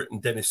game. Everett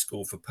and Dennis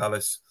scored for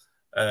Palace,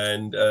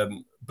 and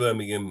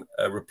Birmingham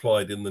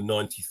replied in the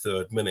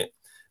 93rd minute.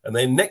 And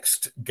their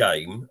next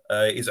game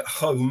is at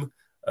home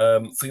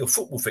for your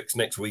football fix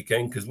next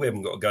weekend, because we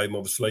haven't got a game,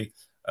 obviously.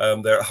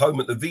 They're at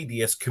home at the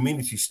VDS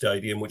Community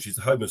Stadium, which is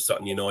the home of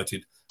Sutton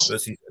United,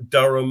 versus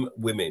Durham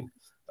Women.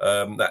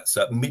 That's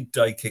a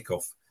midday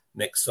kickoff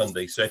next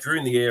Sunday. So if you're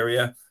in the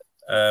area,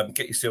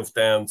 get yourself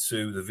down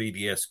to the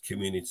VDS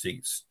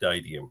Community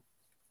Stadium.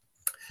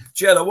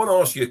 Jen, I want to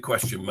ask you a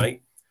question,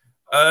 mate.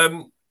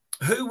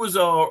 Who was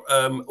our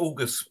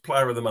August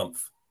Player of the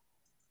Month?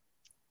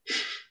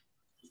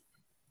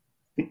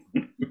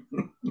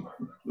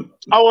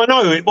 Oh, I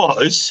know who it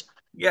was.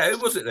 Yeah, who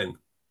was it then?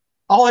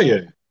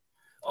 Ayew.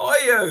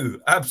 Ayew,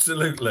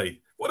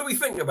 absolutely. What do we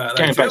think about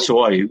that? Going back to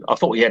Ayew, I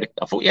thought he had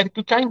a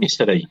good game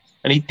yesterday,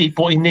 and he did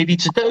what he needed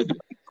to do.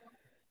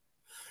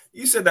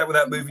 You said that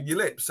without moving your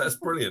lips. That's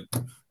brilliant.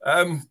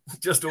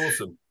 Just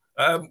awesome.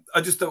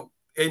 I just thought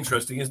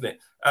interesting, isn't it?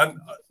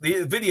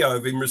 The video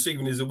of him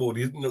receiving his award,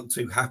 he didn't look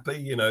too happy.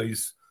 You know,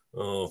 he's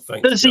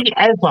thanks. Does he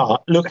ever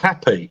look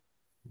happy?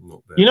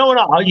 Not You know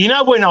what? You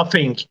know when I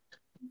think,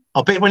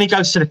 I bet when he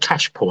goes to the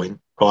cash point,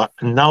 right,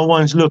 and no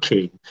one's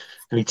looking,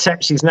 and he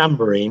taps his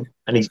number in,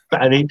 and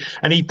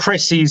he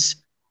presses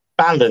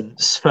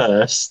balance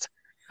first,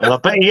 and I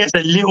bet he has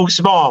a little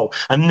smile,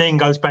 and then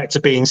goes back to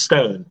being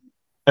stern.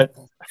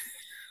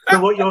 So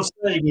what you're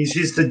saying is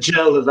he's the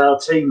gel of our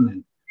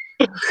team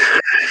then?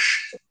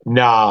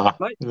 No,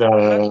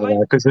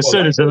 because as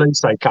soon as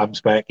Elise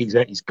comes back,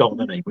 he's gone,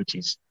 isn't he? Which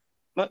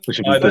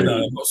I don't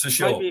know. I'm not so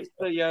sure. Maybe it's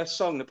the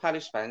song the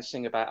Palace fans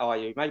sing about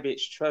Ayew. Maybe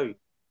it's true.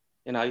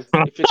 You know, if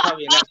you're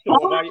carrying that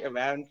sort of weight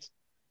around,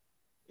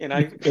 you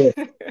know.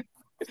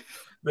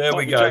 There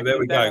we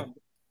go.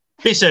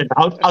 Listen,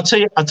 I'll tell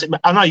you.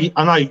 I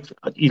know.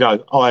 You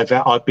know,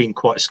 I've been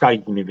quite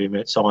scathing of him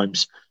at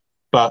times,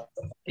 but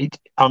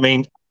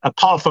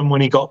apart from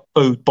when he got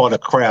booed by the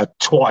crowd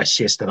twice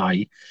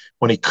yesterday,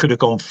 when he could have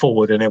gone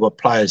forward and there were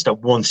players that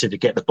wanted to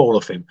get the ball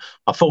off him,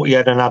 I thought he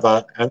had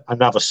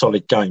another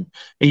solid game.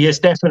 He has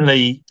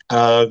definitely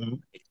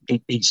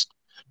he's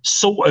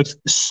sort of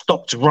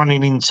stopped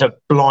running into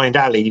blind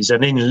alleys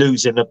and then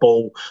losing the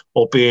ball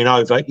or being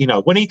over. You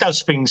know, when he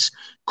does things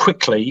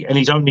quickly and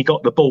he's only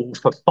got the ball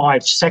for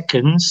 5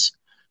 seconds,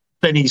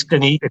 then he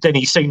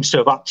seems to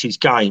have upped his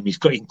game. He's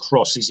got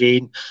crosses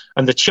in,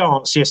 and the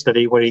chance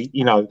yesterday when he,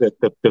 you know,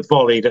 the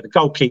volley that the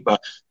goalkeeper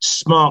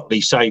smartly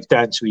saved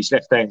down to his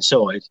left hand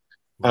side,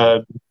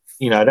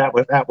 you know,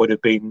 that would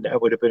have been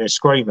a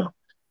screamer.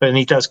 But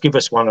he does give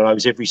us one of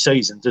those every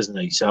season, doesn't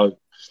he? So,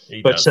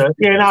 I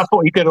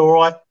thought he did all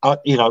right.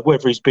 You know,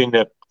 whether he's been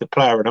the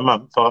player of the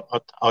month,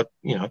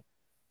 you know.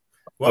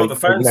 Well, the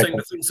fans seem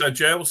to think so,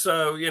 Joe.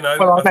 So, you know.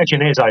 Well, I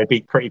imagine Eze would be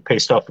pretty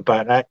pissed off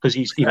about that because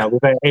he's, you know,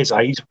 without Eze,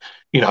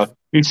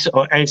 he's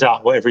Eze,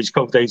 whatever he's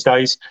called these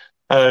days,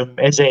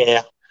 Eze.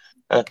 You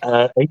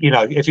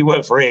know, if it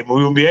weren't for him, we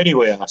wouldn't be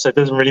anywhere. So it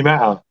doesn't really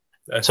matter.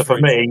 So for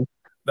me,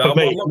 I'm not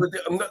going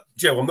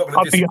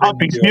to I'd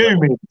be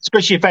fuming,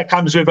 especially if that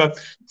comes with a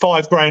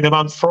 $5,000 a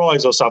month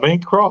prize or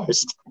something.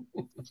 Christ.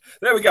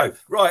 There we go.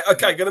 Right.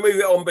 Okay. Going to move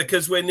it on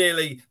because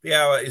the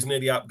hour is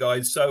nearly up,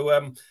 guys.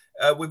 So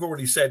we've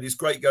already said it's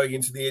great going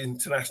into the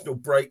international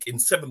break in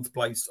 7th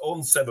place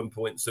on 7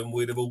 points, and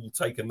we'd have all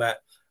taken that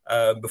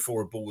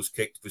before a ball was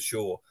kicked for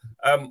sure.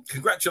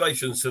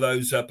 Congratulations to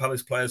those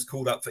Palace players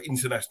called up for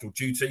international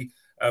duty.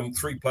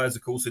 3 players,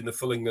 of course, in the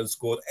full England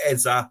squad: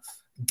 Eza,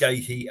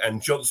 Gahey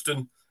and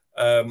Johnston.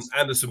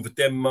 Anderson for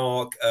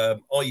Denmark,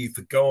 Ayew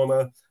for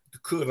Ghana,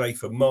 Doucouré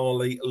for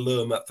Mali,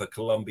 Lerma for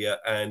Colombia,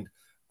 and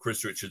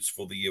Chris Richards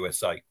for the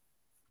USA.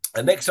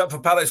 And next up for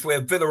Palace, we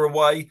have Villa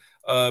away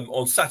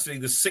on Saturday,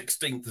 the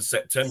 16th of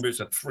September. It's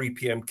a 3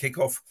 p.m.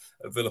 kickoff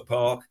at Villa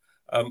Park,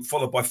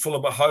 followed by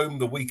Fulham at home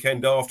the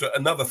weekend after,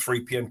 another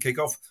 3 p.m.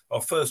 kickoff,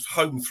 our first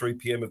home 3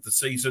 p.m. of the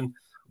season,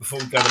 before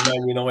we go to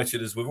Man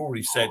United, as we've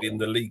already said, in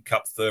the League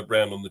Cup third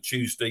round on the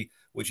Tuesday,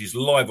 which is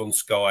live on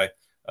Sky,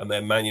 and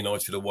then Man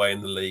United away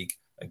in the league.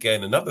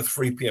 Again, another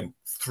 3 p.m.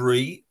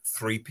 3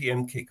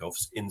 p.m.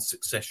 kickoffs in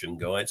succession,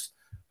 guys.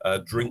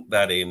 Drink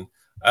that in.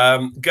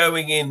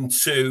 Going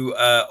into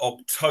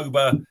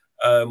October,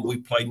 We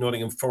play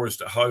Nottingham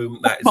Forest at home.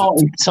 That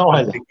is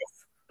Tyler.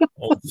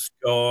 on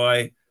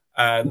Sky.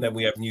 And then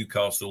we have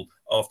Newcastle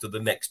after the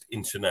next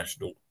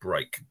international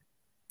break.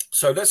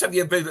 So let's have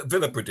your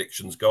Villa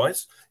predictions,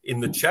 guys, in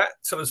the chat.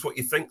 Tell us what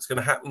you think is going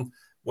to happen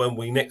when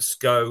we next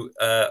go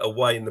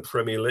away in the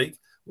Premier League.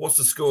 What's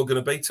the score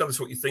going to be? Tell us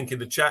what you think in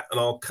the chat. And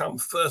I'll come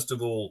first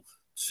of all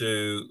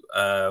to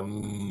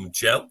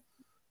Gel.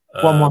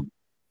 1-1.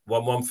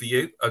 1-1 for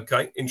you.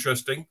 Okay,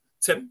 interesting.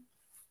 Tim?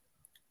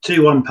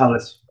 2-1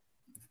 Palace.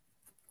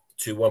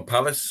 2-1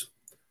 Palace.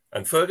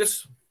 And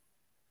Fergus?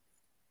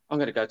 I'm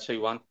going to go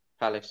 2-1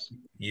 Palace.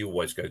 You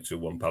always go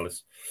 2-1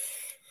 Palace.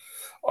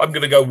 I'm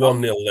going to go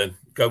 1-0 then.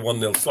 Go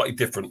 1-0. Slightly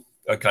different.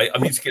 Okay. I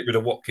need to get rid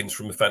of Watkins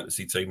from the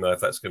fantasy team, though, if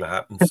that's going to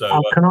happen.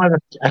 So, can I have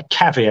a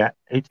caveat?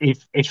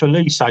 If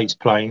Elise's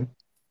playing,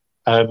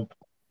 1-1.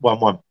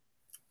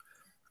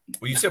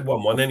 Well, you said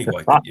 1-1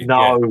 anyway, didn't you?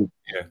 No.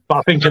 Yeah. But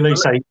I think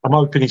Elise, I'm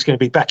hoping he's going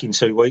to be back in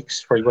 2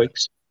 weeks, 3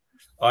 weeks.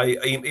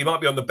 He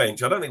might be on the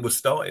bench. I don't think we'll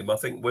start him. I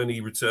think when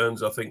he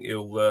returns, I think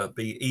he'll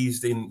be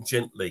eased in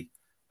gently.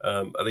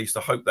 At least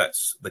I hope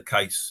that's the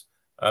case.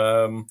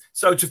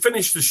 So to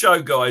finish the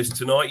show, guys,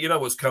 tonight, you know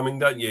what's coming,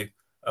 don't you?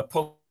 A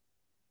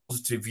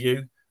positive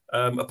view,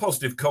 a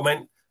positive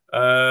comment.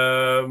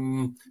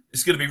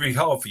 It's going to be really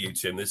hard for you,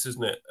 Tim, this,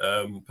 isn't it?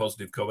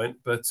 Positive comment.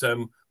 But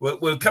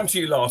we'll come to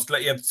you last,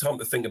 let you have time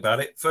to think about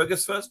it.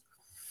 Fergus first?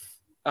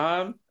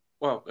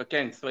 Well,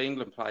 again, 3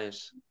 England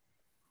players.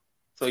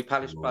 3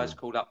 Palace players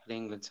called up for the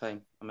England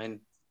team. I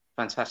mean,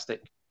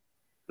 fantastic.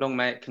 Long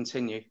may it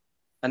continue.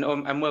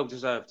 And well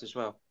deserved as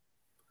well.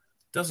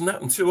 Doesn't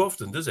happen too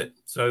often, does it?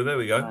 So there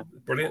we go. No.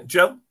 Brilliant.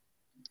 Joe?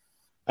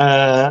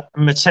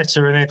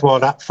 Mateta and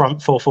Edouard up front,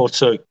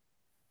 4-4-2.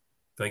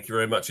 Thank you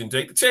very much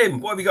indeed. Tim,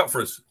 what have you got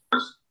for us?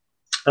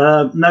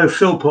 No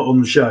Philpott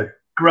on the show.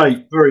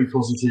 Great. Very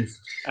positive.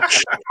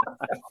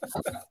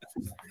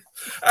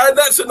 And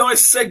that's a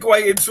nice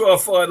segue into our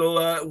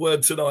final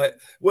word tonight.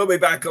 We'll be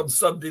back on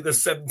Sunday, the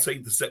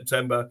 17th of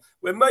September,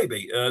 when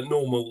maybe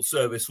normal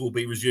service will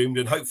be resumed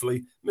and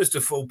hopefully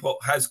Mr. Philpott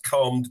has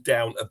calmed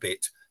down a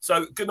bit.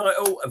 So good night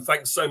all, and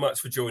thanks so much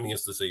for joining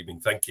us this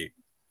evening. Thank you.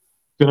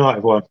 Good night,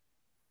 everyone.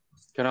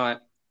 Good night.